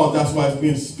all laws, that's why it's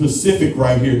being specific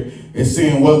right here. It's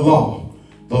saying what law?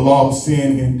 The law of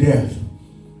sin and death.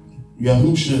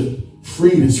 Yahusha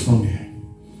freed us from that.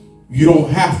 You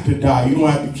don't have to die. You don't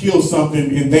have to kill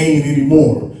something in vain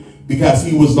anymore, because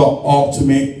he was the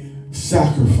ultimate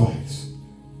sacrifice.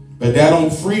 But that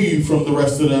don't free you from the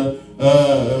rest of the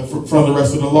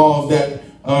laws that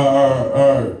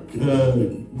are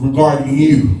regarding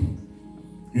you.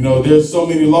 You know, there's so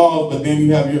many laws, but then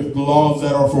you have the laws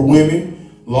that are for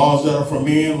women, laws that are for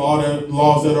men,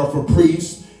 laws that are for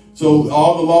priests. So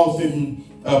all the laws didn't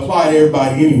apply to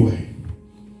everybody anyway.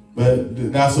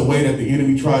 But that's a way that the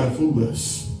enemy tried to fool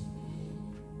us.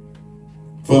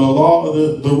 For the law of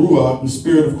the Ruach, the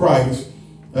Spirit of Christ,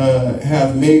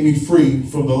 has made me free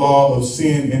from the law of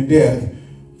sin and death.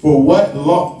 For what the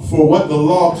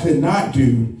law could not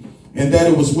do, and that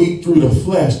it was weak through the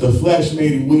flesh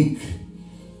made it weak.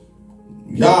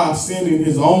 God sending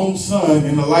his own Son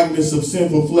in the likeness of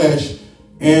sinful flesh,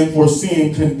 and for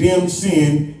sin, condemned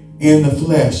sin in the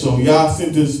flesh. So Yah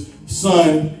sent his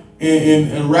Son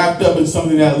and wrapped up in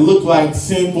something that looked like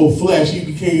sinful flesh. He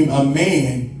became a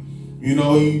man. You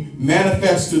know, he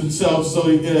manifested himself so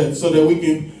that we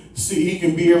can see, he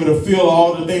can be able to feel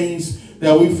all the things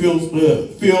that we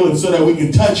feel, and so that we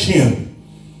can touch him,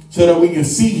 so that we can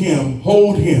see him,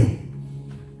 hold him.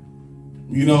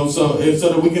 You know, so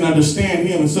that we can understand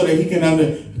him, and so that he can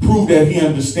prove that he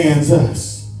understands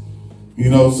us. You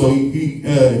know, so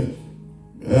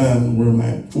where am I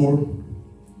at? 4.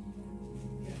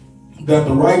 That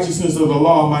the righteousness of the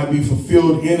law might be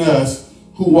fulfilled in us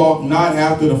who walk not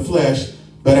after the flesh,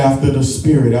 but after the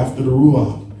Spirit, after the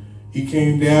Ruach. He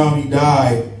came down, he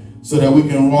died, so that we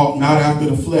can walk not after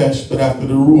the flesh, but after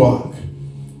the Ruach.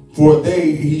 For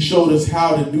he showed us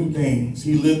how to do things.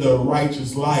 He lived a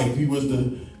righteous life. He was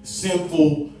the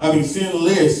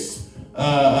sinless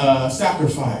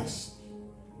sacrifice.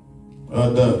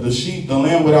 The sheep, the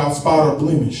lamb without spot or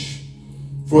blemish.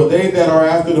 For they that are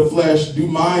after the flesh do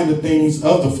mind the things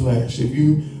of the flesh. If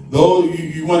you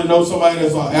want to know somebody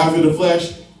that's after the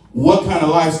flesh, what kind of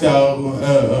lifestyle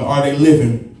are they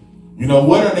living? You know,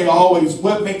 what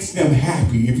makes them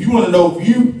happy? If you want to know if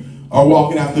you are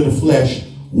walking after the flesh,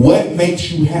 what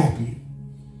makes you happy?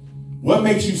 What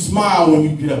makes you smile when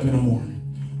you get up in the morning?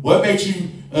 What makes you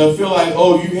feel like,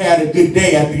 oh, you had a good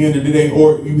day at the end of the day,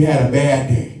 or you had a bad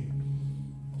day?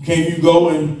 Can you go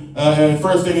and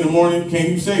first thing in the morning, can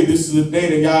you say, this is a day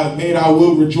that God made, I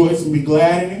will rejoice and be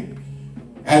glad in it?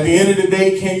 At the end of the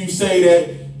day, can you say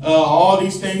that all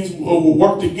these things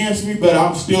worked against me, but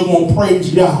I'm still going to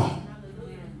praise God?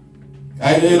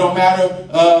 It don't matter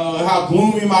how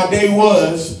gloomy my day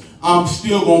was, I'm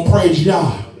still going to praise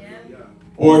God.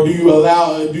 Or do you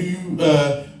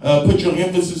put your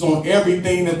emphasis on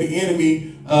everything that the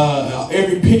enemy,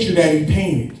 every picture that he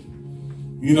painted?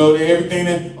 You know, everything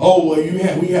that,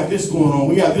 we have this going on.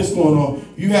 We have this going on.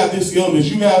 You have this illness.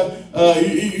 You have,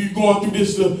 you're going through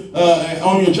this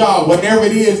on your job. Whatever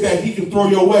it is that he can throw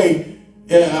your way,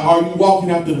 are you walking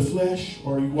after the flesh,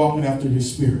 or are you walking after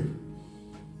his Spirit?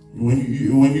 When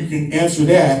you can answer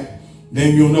that,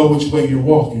 then you'll know which way you're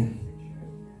walking.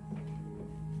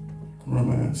 Where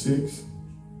am I at? 6.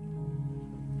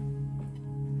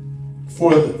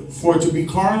 For to be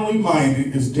carnally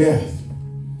minded is death,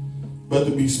 but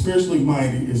to be spiritually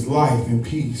minded is life and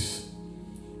peace.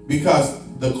 Because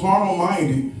the carnal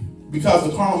mind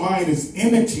is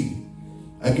enmity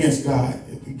against God,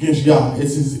 against Yah.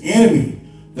 It's his enemy.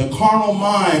 The carnal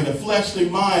mind, the fleshly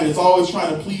mind is always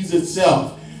trying to please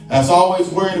itself. That's always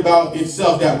worried about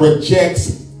itself, that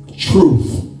rejects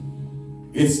truth.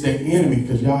 It's the enemy,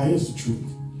 because Yah is the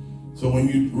truth. So when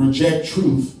you reject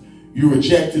truth, you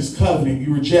reject his covenant,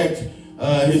 you reject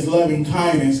his loving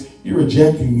kindness, you're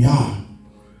rejecting Yah.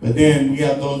 But then we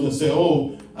have those that say,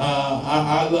 oh,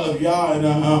 I love Yah and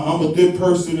I'm a good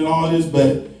person and all this,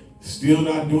 but still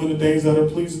not doing the things that are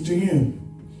pleasing to him.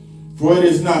 For it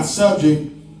is not subject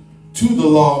to the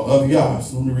law of Yah.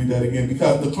 So let me read that again.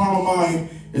 Because the carnal mind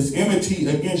is enmity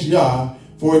against Yah,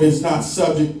 for it is not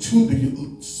subject to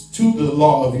the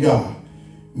law of Yah.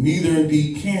 Neither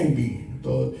indeed can be.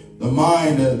 The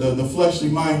mind, the fleshly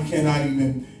mind cannot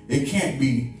even, it can't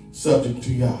be subject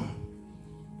to Yah.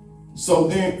 So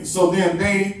then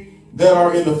they that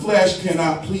are in the flesh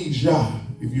cannot please Yah.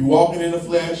 If you're walking in the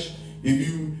flesh, if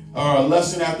you are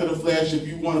lusting after the flesh, if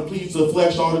you want to please the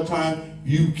flesh all the time,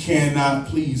 you cannot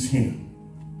please him.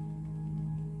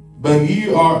 But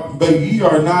ye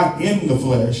are not in the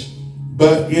flesh,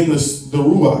 but in the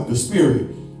Ruach, the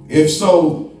Spirit. If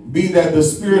so be that the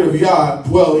Spirit of Yah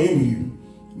dwell in you.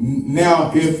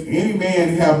 Now, if any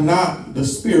man have not the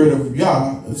Spirit of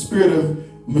Yah, the Spirit of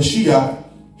Mashiach,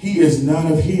 he is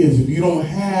none of his. If you don't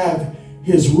have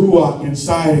his Ruach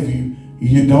inside of you,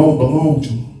 you don't belong to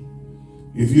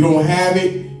him. If you don't have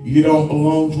it, you don't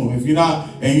belong to him. If you're not,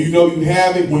 and you know you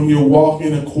have it when you're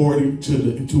walking according to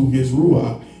his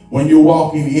Ruach, when you're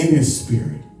walking in his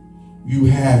Spirit, you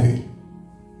have it.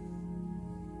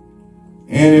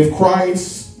 And if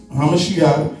Christ,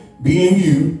 Mashiach, be in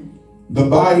you, the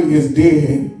body is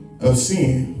dead of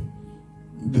sin.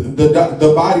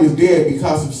 The body is dead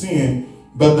because of sin,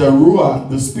 but the Ruach,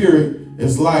 the Spirit,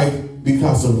 is life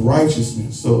because of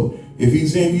righteousness. So if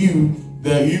he's in you,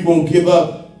 that you're going to give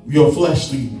up your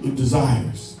fleshly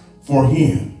desires for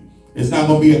him. It's not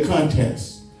going to be a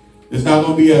contest. It's not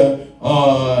going to be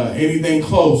anything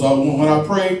close. When I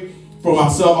pray for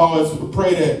myself, I always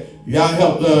pray that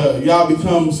Yah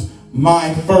becomes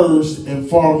my first and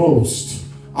foremost.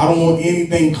 I don't want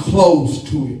anything close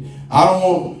to it. I don't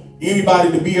want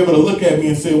anybody to be able to look at me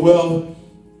and say, well,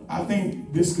 I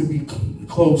think this could be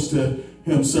close to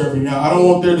him serving Yah. I don't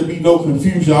want there to be no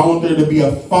confusion. I want there to be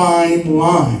a fine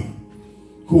line.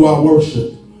 Who I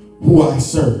worship, who I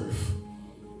serve.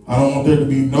 I don't want there to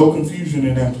be no confusion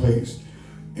in that place.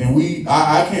 And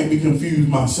I can't be confused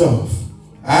myself.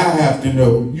 I have to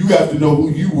know. You have to know who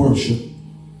you worship.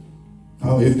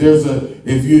 One thing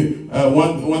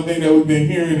that we've been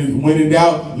hearing is, when in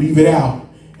doubt, leave it out.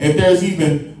 If there's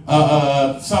even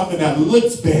something that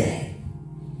looks bad,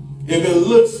 if it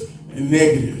looks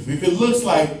negative, if it looks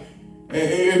like,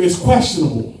 if it's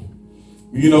questionable,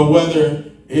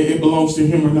 whether it belongs to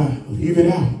him or not, leave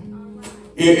it out.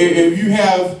 If you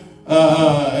have,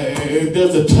 if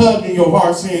there's a tug in your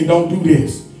heart saying, don't do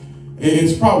this,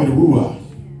 it's probably the Ruach.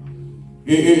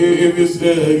 If it's,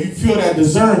 you feel that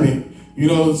discernment,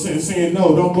 saying,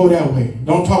 no, don't go that way.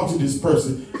 Don't talk to this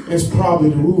person. It's probably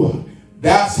the Ruach.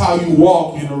 That's how you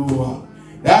walk in the Ruach.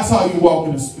 That's how you walk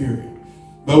in the Spirit.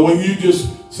 But when you just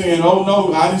saying, oh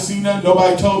no, I didn't see nothing,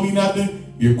 nobody told me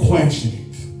nothing, you're quenching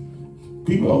it.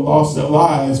 People have lost their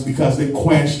lives because they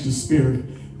quenched the Spirit.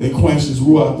 They quenched his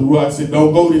Ruach. The Ruach said,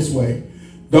 don't go this way.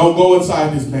 Don't go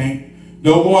inside this bank.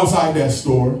 Don't go inside that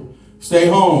store. Stay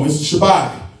home. It's a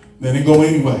Shabbat. Then they go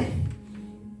anyway.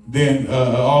 Then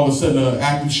all of a sudden an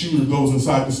active shooter goes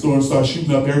inside the store and starts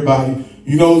shooting up everybody.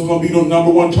 You know who's going to be the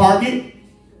number one target?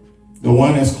 The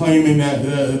one that's claiming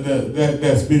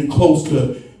that's been close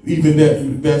to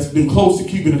that's been close to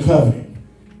keeping the covenant.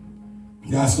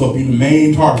 That's going to be the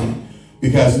main target.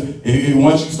 Because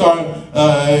once you start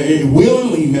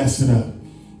willingly messing up,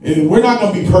 we're not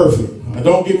going to be perfect.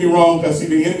 Don't get me wrong, because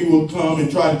the enemy will come and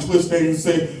try to twist things and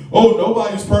say, oh,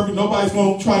 nobody's perfect. Nobody's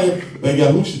going to try to. But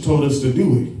Yahushua told us to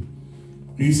do it.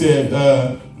 He said,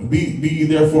 be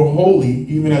therefore holy,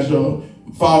 even as your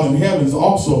Father in heaven is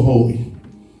also holy.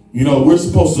 We're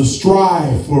supposed to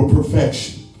strive for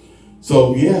perfection.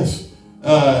 So, yes,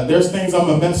 there's things I'm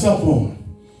going to mess up on.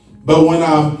 But when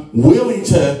I'm willing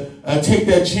to take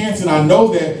that chance, and I know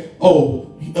that, oh,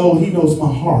 he knows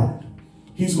my heart.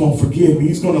 He's going to forgive me.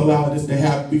 He's going to allow this to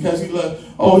happen because he loves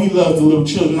the little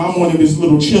children. I'm one of his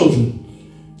little children.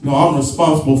 I'm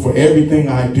responsible for everything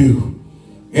I do,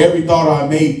 every thought I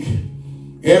make,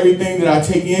 everything that I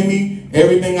take in me,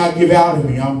 everything I give out of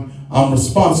me. I'm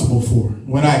responsible for it.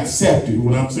 When I accept it,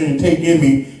 when I'm saying take in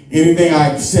me, anything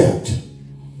I accept,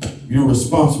 you're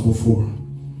responsible for it.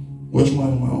 Which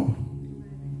one am I on?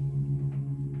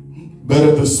 But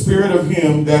if the Spirit of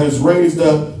him that is raised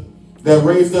up that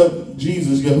raised up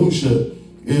Jesus, Yahusha,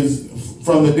 is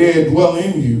from the dead dwell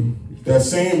in you. That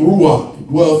same Ruach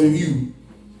dwells in you.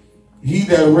 He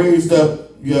that raised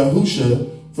up Yahusha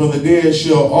from the dead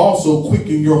shall also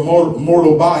quicken your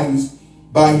mortal bodies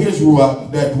by his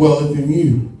Ruach that dwelleth in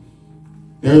you.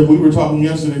 We were talking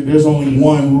yesterday, there's only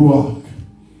one Ruach.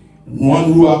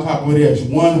 One Ruach HaKodesh,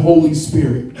 one Holy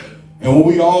Spirit. And when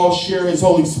we all share his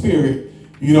Holy Spirit,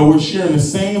 you know, we're sharing the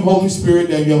same Holy Spirit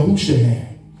that Yahusha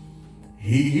had.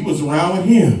 He was around with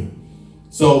him.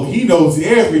 So he knows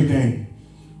everything.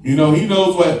 You know, he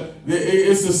knows what,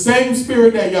 it's the same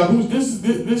spirit that Yahusha,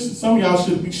 this some of y'all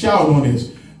should be shouting on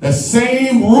this. The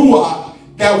same Ruach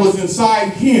that was inside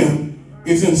him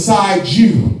is inside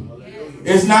you.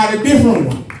 It's not a different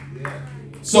one.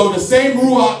 So the same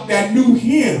Ruach that knew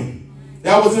him,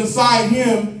 that was inside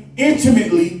him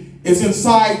intimately, is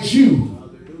inside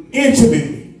you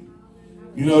intimately.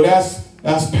 You know, that's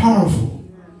powerful.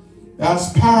 That's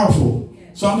powerful.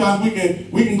 Sometimes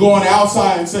we can go on the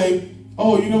outside and say,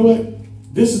 oh, you know what?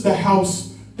 This is the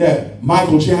house that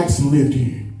Michael Jackson lived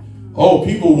in. Oh,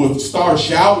 people would start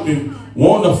shouting and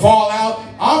wanting to fall out.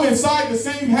 I'm inside the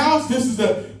same house.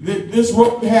 This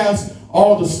rope has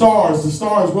all the stars. The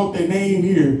stars wrote their name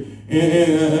here.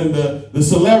 And the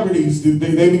celebrities,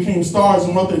 they became stars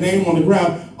and wrote their name on the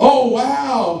ground. Oh,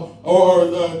 wow. Or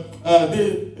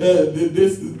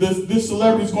this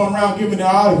celebrity's going around giving their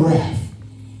autograph.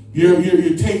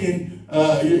 You're taking,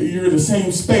 you're in the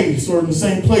same space or in the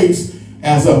same place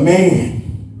as a man.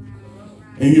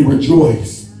 And you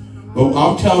rejoice. But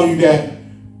I'm telling you that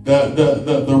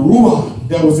the Ruach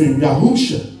that was in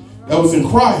Yahusha, that was in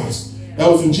Christ, that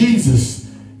was in Jesus,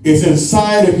 is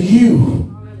inside of you.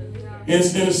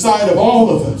 It's inside of all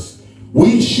of us.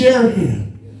 We share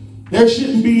him. There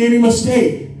shouldn't be any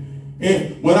mistake.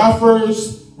 And when I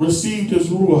first received his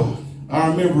Ruach, I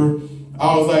remember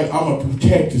I was like, I'm going to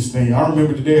protect this thing. I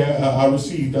remember the day I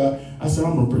received, I said,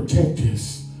 I'm going to protect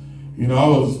this. You know,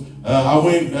 I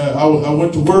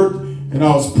went to work and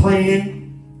I was praying.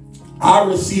 I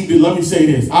received it. Let me say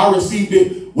this. I received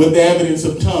it with the evidence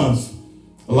of tongues.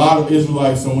 A lot of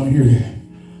Israelites don't want to hear that.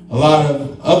 A lot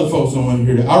of other folks don't want to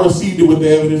hear that. I received it with the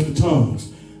evidence of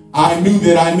tongues. I knew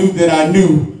that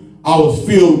I was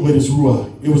filled with his Ruach.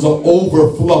 It was an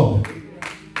overflow.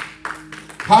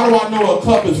 How do I know a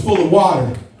cup is full of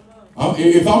water?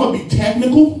 If I'm going to be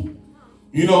technical,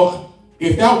 you know,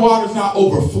 if that water's not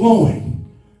overflowing,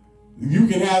 you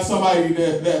can have somebody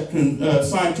that can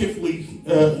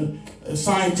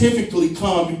scientifically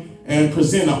come and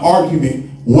present an argument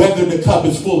whether the cup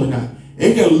is full or not.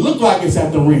 It can look like it's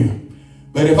at the rim.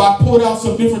 But if I pulled out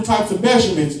some different types of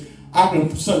measurements,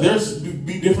 there's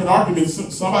be different arguments.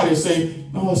 Somebody will say,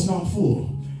 no, it's not full.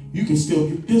 You can still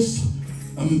get this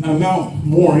amount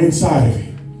more inside of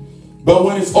it. But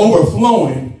when it's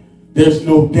overflowing, there's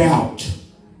no doubt.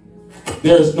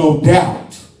 There's no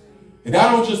doubt. And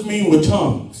I don't just mean with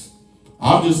tongues.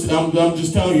 I'm just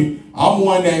telling you, I'm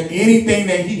one that anything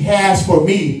that he has for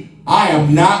me, I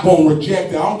am not going to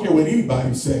reject it. I don't care what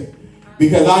anybody say.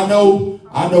 Because I know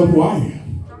who I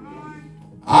am.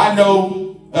 I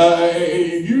know,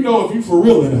 you know if you for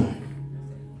real or not.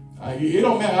 It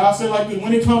don't matter. I say like this,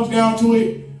 when it comes down to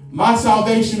it, my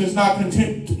salvation is not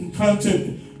contingent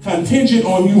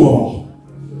on you all.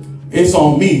 It's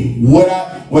on me. When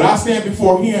I stand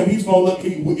before him, he's going to look,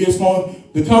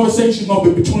 the conversation is going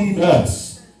to be between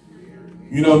us.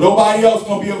 You know, nobody else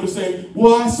going to be able to say,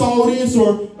 well, I saw this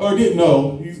or didn't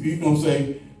know. He's going to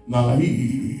say, nah,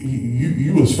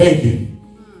 you was faking.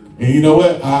 And you know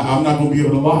what? I'm not going to be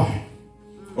able to lie.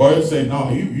 Or he'll say, no,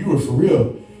 you were for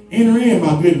real. Enter in,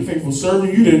 my good and faithful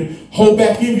servant. You didn't hold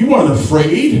back in. You weren't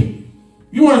afraid.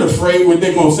 You weren't afraid what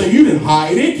they're going to say. You didn't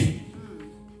hide it.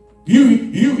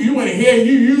 You went ahead and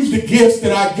you used the gifts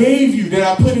that I gave you, that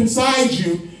I put inside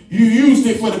you. You used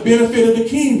it for the benefit of the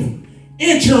kingdom.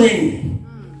 Enter in.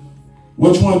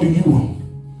 Which one do you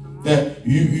want? That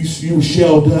you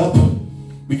shelled up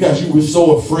because you were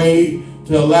so afraid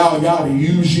to allow God to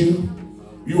use you?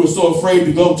 You were so afraid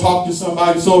to go talk to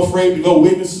somebody, so afraid to go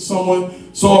witness to someone,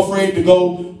 so afraid to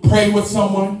go pray with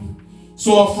someone,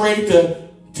 so afraid to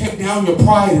take down your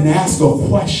pride and ask a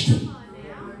question.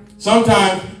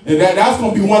 Sometimes that's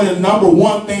going to be one of the number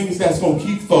one things that's going to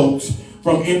keep folks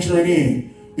from entering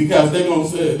in, because they're going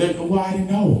to say, well, I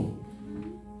didn't know.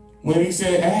 When he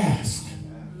said ask.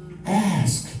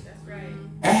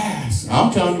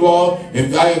 I'm telling you all,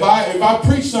 if I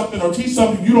preach something or teach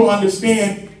something you don't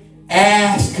understand,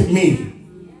 ask me.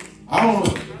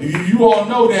 You all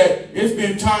know that it's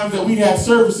been times that we had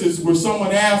services where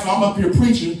someone asked, I'm up here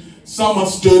preaching, someone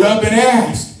stood up and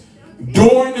asked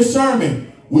during the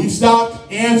sermon, We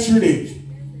stopped, answered it.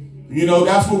 You know,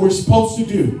 that's what we're supposed to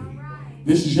do.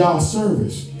 This is y'all's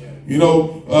service. You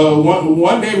know,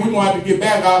 one day we're going to have to get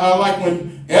back. I like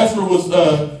when Ezra was in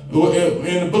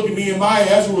the book of Nehemiah.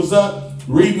 Ezra was up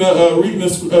reading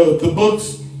the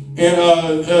books,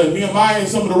 and Nehemiah and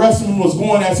some of the rest of them was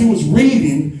going, as he was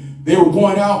reading, they were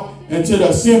going out into the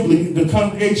assembly, the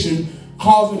congregation,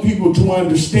 causing people to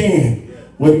understand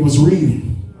what he was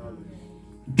reading.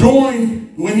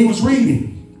 When he was reading.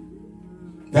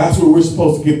 That's what we're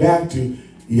supposed to get back to.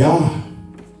 Yah.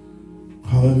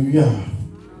 Hallelujah.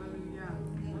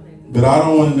 But I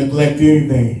don't want to neglect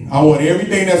anything. I want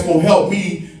everything that's going to help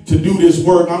me to do this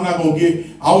work. I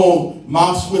want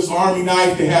my Swiss Army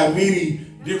knife to have many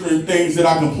different things that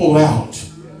I can pull out.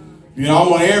 You know, I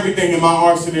want everything in my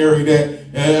arsenal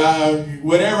that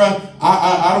whatever,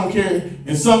 I don't care.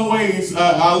 In some ways,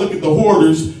 I look at the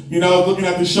hoarders. You know, I was looking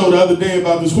at the show the other day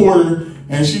about this hoarder,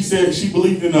 and she said she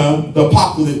believed in the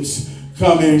apocalypse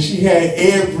coming. She had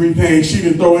everything. She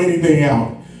didn't throw anything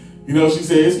out. You know, she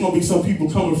said it's going to be some people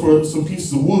coming for some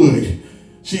pieces of wood.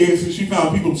 She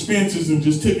found people's fences and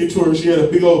just took it to her. She had a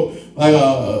big old, like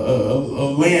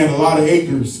a land, a lot of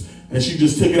acres, and she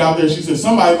just took it out there. She said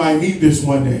somebody might need this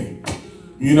one day.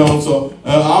 You know, so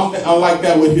I like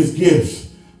that with his gifts.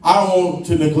 I don't want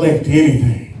to neglect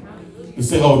anything. To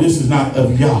say, oh, this is not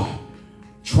of Yah.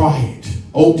 Try it.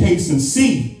 Oh, taste and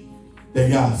see that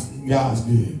Yah's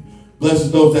good.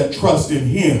 Blessed those that trust in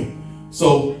him.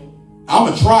 So I'm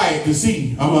going to try it to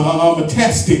see. I'm going to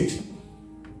test it.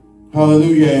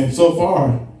 Hallelujah. And so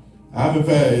far, I haven't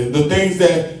found the things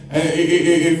that,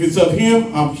 if it's of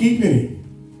him, I'm keeping it.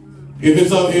 If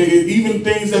it's of, even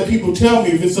things that people tell me,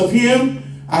 if it's of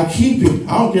him, I keep it.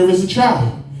 I don't care if it's a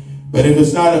child. But if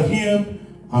it's not of him,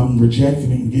 I'm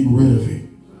rejecting it and getting rid of it.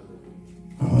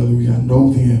 Hallelujah.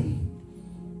 Know them.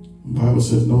 The Bible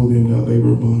says, know them that labor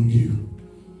among you.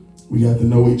 We got to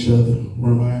know each other.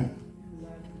 Where am I at?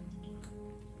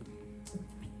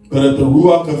 But at the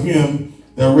ruach of him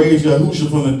that raised Yahusha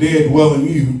from the dead dwell in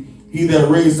you, he that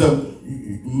raised up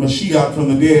Mashiach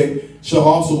from the dead shall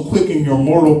also quicken your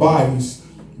mortal bodies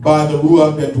by the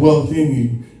ruach that dwelleth in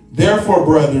you. Therefore,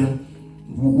 brethren,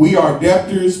 we are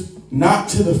debtors not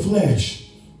to the flesh,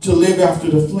 to live after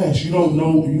the flesh. You no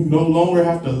longer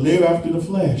have to live after the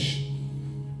flesh.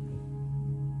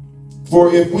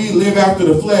 For if we live after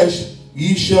the flesh,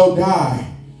 ye shall die.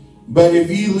 But if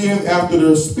ye live after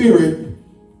the spirit,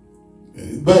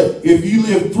 but if you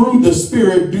live through the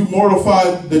spirit, do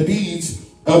mortify the deeds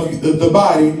of the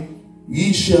body,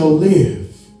 ye shall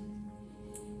live.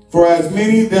 For as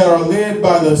many that are led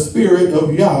by the spirit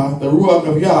of Yah, the ruach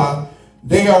of Yah,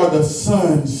 they are the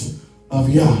sons of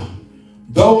Yah.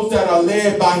 Those that are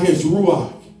led by his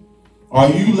ruach. Are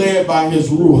you led by his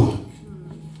ruach?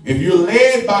 If you're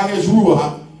led by his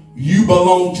ruach, you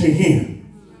belong to him.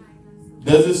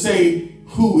 Does it say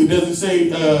who? Does it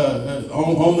say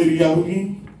only the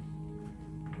Yahudim?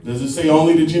 Does it say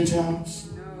only the Gentiles?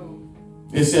 No.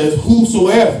 It says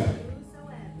whosoever.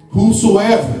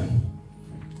 Whosoever.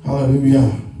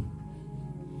 Hallelujah.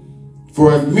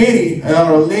 For as many that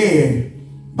are led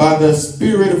by the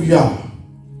spirit of Yah,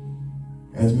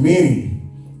 as many,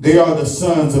 they are the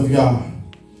sons of Yah.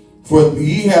 For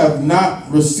ye have not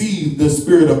received the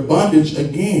spirit of bondage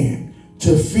again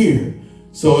to fear.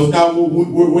 So it's not,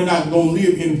 we're not going to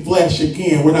live in flesh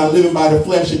again. We're not living by the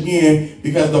flesh again,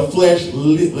 because the flesh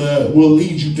will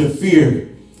lead you to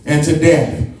fear and to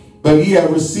death. But ye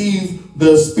have received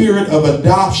the spirit of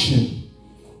adoption,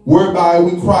 whereby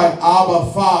we cry,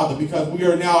 Abba, Father, because we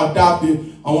are now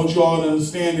adopted. I want you all to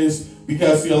understand this,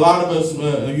 because see, a lot of us,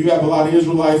 you have a lot of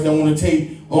Israelites that want to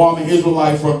take, oh, I'm an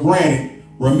Israelite, for granted.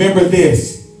 Remember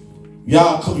this,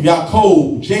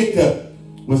 Yaakov, Jacob,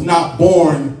 was not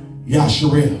born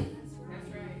Yasharel.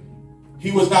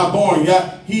 He was not born.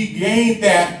 He gained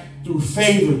that through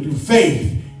favor, through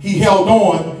faith. He held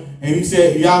on, and he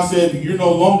said, Yah said, you're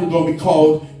no longer going to be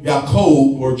called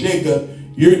Yaakov or Jacob.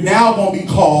 You're now going to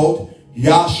be called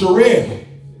Yasharel.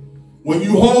 When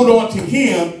you hold on to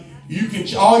him, you can,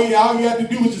 all you have to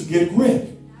do is just get a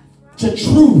grip to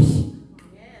truth.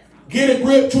 Get a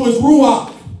grip to his ruach.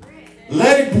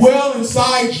 Let it dwell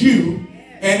inside you,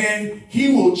 and then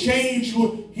he will change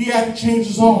you. He had to change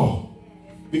us all.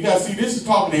 Because see, this is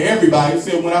talking to everybody. He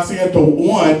said, when I say it to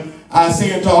one, I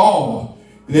say it to all.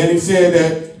 And then he said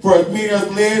that for as many as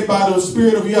led by the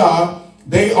spirit of Yah,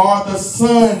 they are the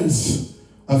sons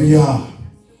of Yah.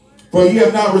 For ye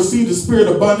have not received the spirit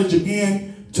of bondage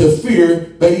again to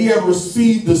fear, but ye have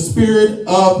received the spirit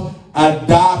of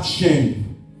adoption,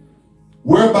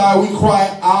 whereby we cry,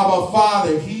 Abba,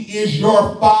 Father. He is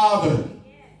your Father.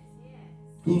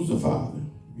 Who's the Father?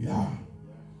 Yah.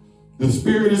 The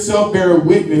Spirit itself beareth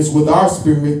witness with our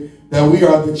spirit that we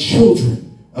are the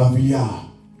children of Yah.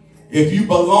 If you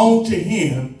belong to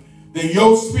him, then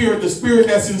your spirit, the spirit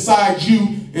that's inside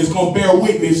you, is going to bear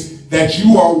witness that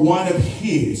you are one of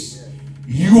his.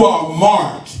 You are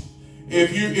marked.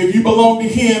 If you belong to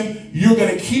him, you're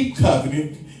going to keep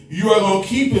covenant. You are going to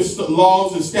keep his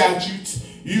laws and statutes.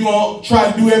 You're going to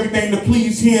try to do everything to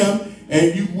please him,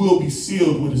 and you will be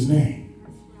sealed with his name.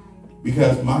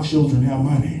 Because my children have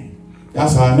my name.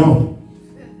 That's how I know.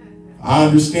 I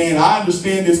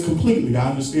understand this completely. I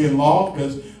understand law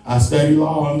because I study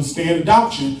law. I understand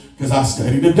adoption because I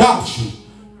studied adoption.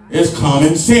 It's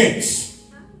common sense.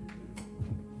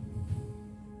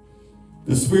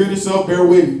 The Spirit itself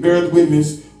beareth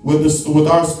witness with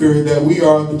our spirit that we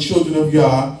are the children of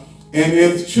Yah, and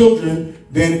if children,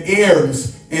 then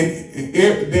heirs, and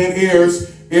then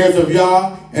heirs of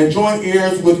Yah, and joint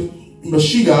heirs with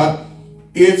Mashiach,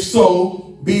 if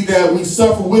so be that we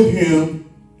suffer with him,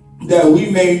 that we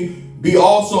may be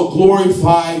also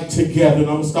glorified together. And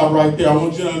I'm going to stop right there. I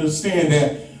want you to understand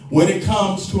that when it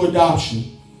comes to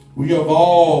adoption, we have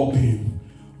all been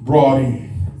brought in.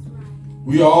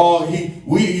 We all,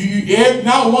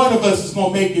 not one of us is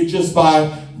going to make it just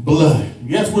by blood.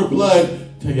 Yes, we're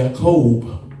blood to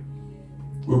Jacob.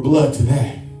 We're blood to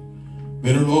that.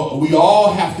 But we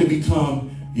all have to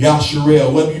become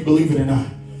Yasharel, whether you believe it or not.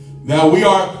 Now we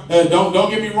are, don't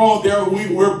get me wrong,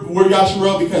 we're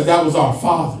Yasharel because that was our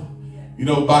father. You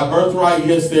know, by birthright,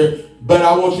 yes, but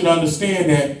I want you to understand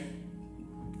that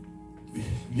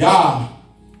Yah,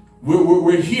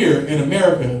 we're here in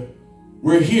America.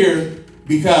 We're here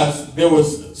because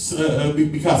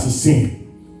because of sin.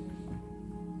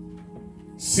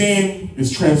 Sin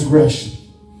is transgression.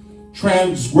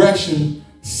 Transgression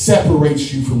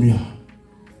separates you from Yah.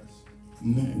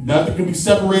 Nothing can be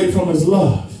separated from his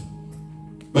love.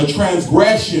 But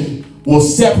transgression will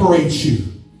separate you.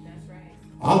 That's right.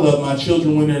 I love my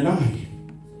children when they're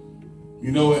 9.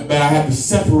 You know, but I have to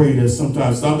separate us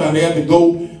sometimes. Sometimes they have to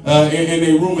go in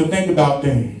their room and think about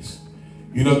things.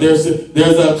 You know, there's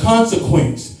a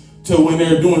consequence to when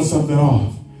they're doing something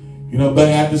off. You know, but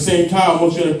at the same time, I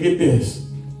want you to get this.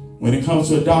 When it comes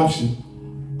to adoption,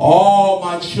 all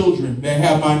my children that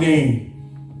have my name,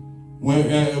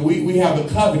 when we have a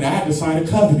covenant, I have to sign a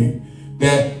covenant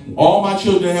that all my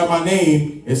children have my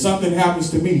name. If something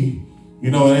happens to me, you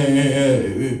know,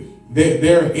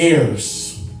 they're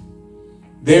heirs.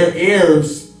 They're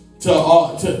heirs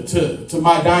to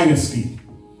my dynasty.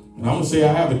 And I'm going to say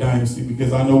I have a dynasty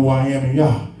because I know who I am in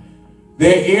Yah.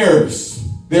 They're heirs.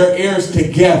 They're heirs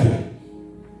together.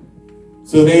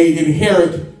 So they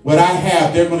inherit what I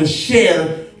have. They're going to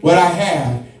share what I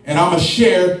have. And I'm going to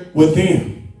share with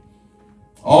them.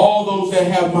 All those that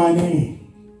have my name.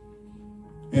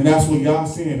 And that's what Yah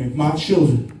saying. If my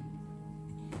children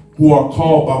who are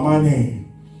called by my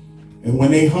name, and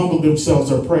when they humble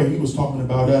themselves or pray, he was talking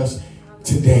about us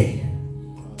today.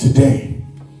 Today.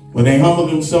 When they humble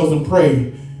themselves and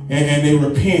pray, and they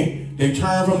repent, they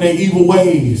turn from their evil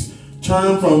ways,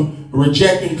 turn from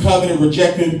rejecting covenant,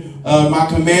 rejecting my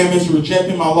commandments,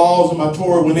 rejecting my laws and my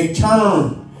Torah. When they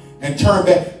turn and turn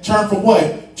back, turn from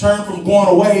what? Turn from going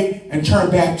away and turn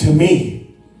back to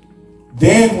me.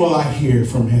 Then will I hear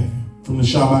from heaven, from the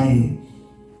Shamayim.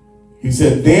 He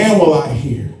said, then will I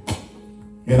hear.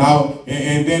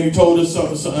 And then he told us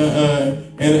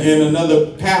in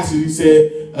another passage, he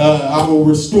said, I will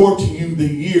restore to you the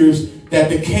years that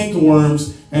the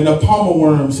cankerworms and the palmer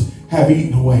worms have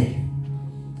eaten away.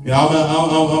 You know,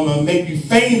 I'm going to make you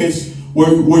famous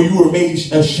where you were made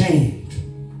ashamed.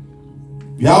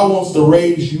 Yah wants to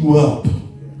raise you up.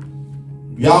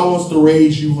 Yah wants to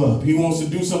raise you up. He wants to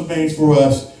do some things for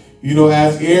us, you know,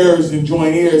 as heirs and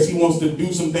joint heirs. He wants to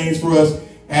do some things for us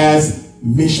as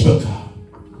mishpachah,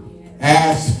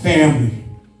 as family.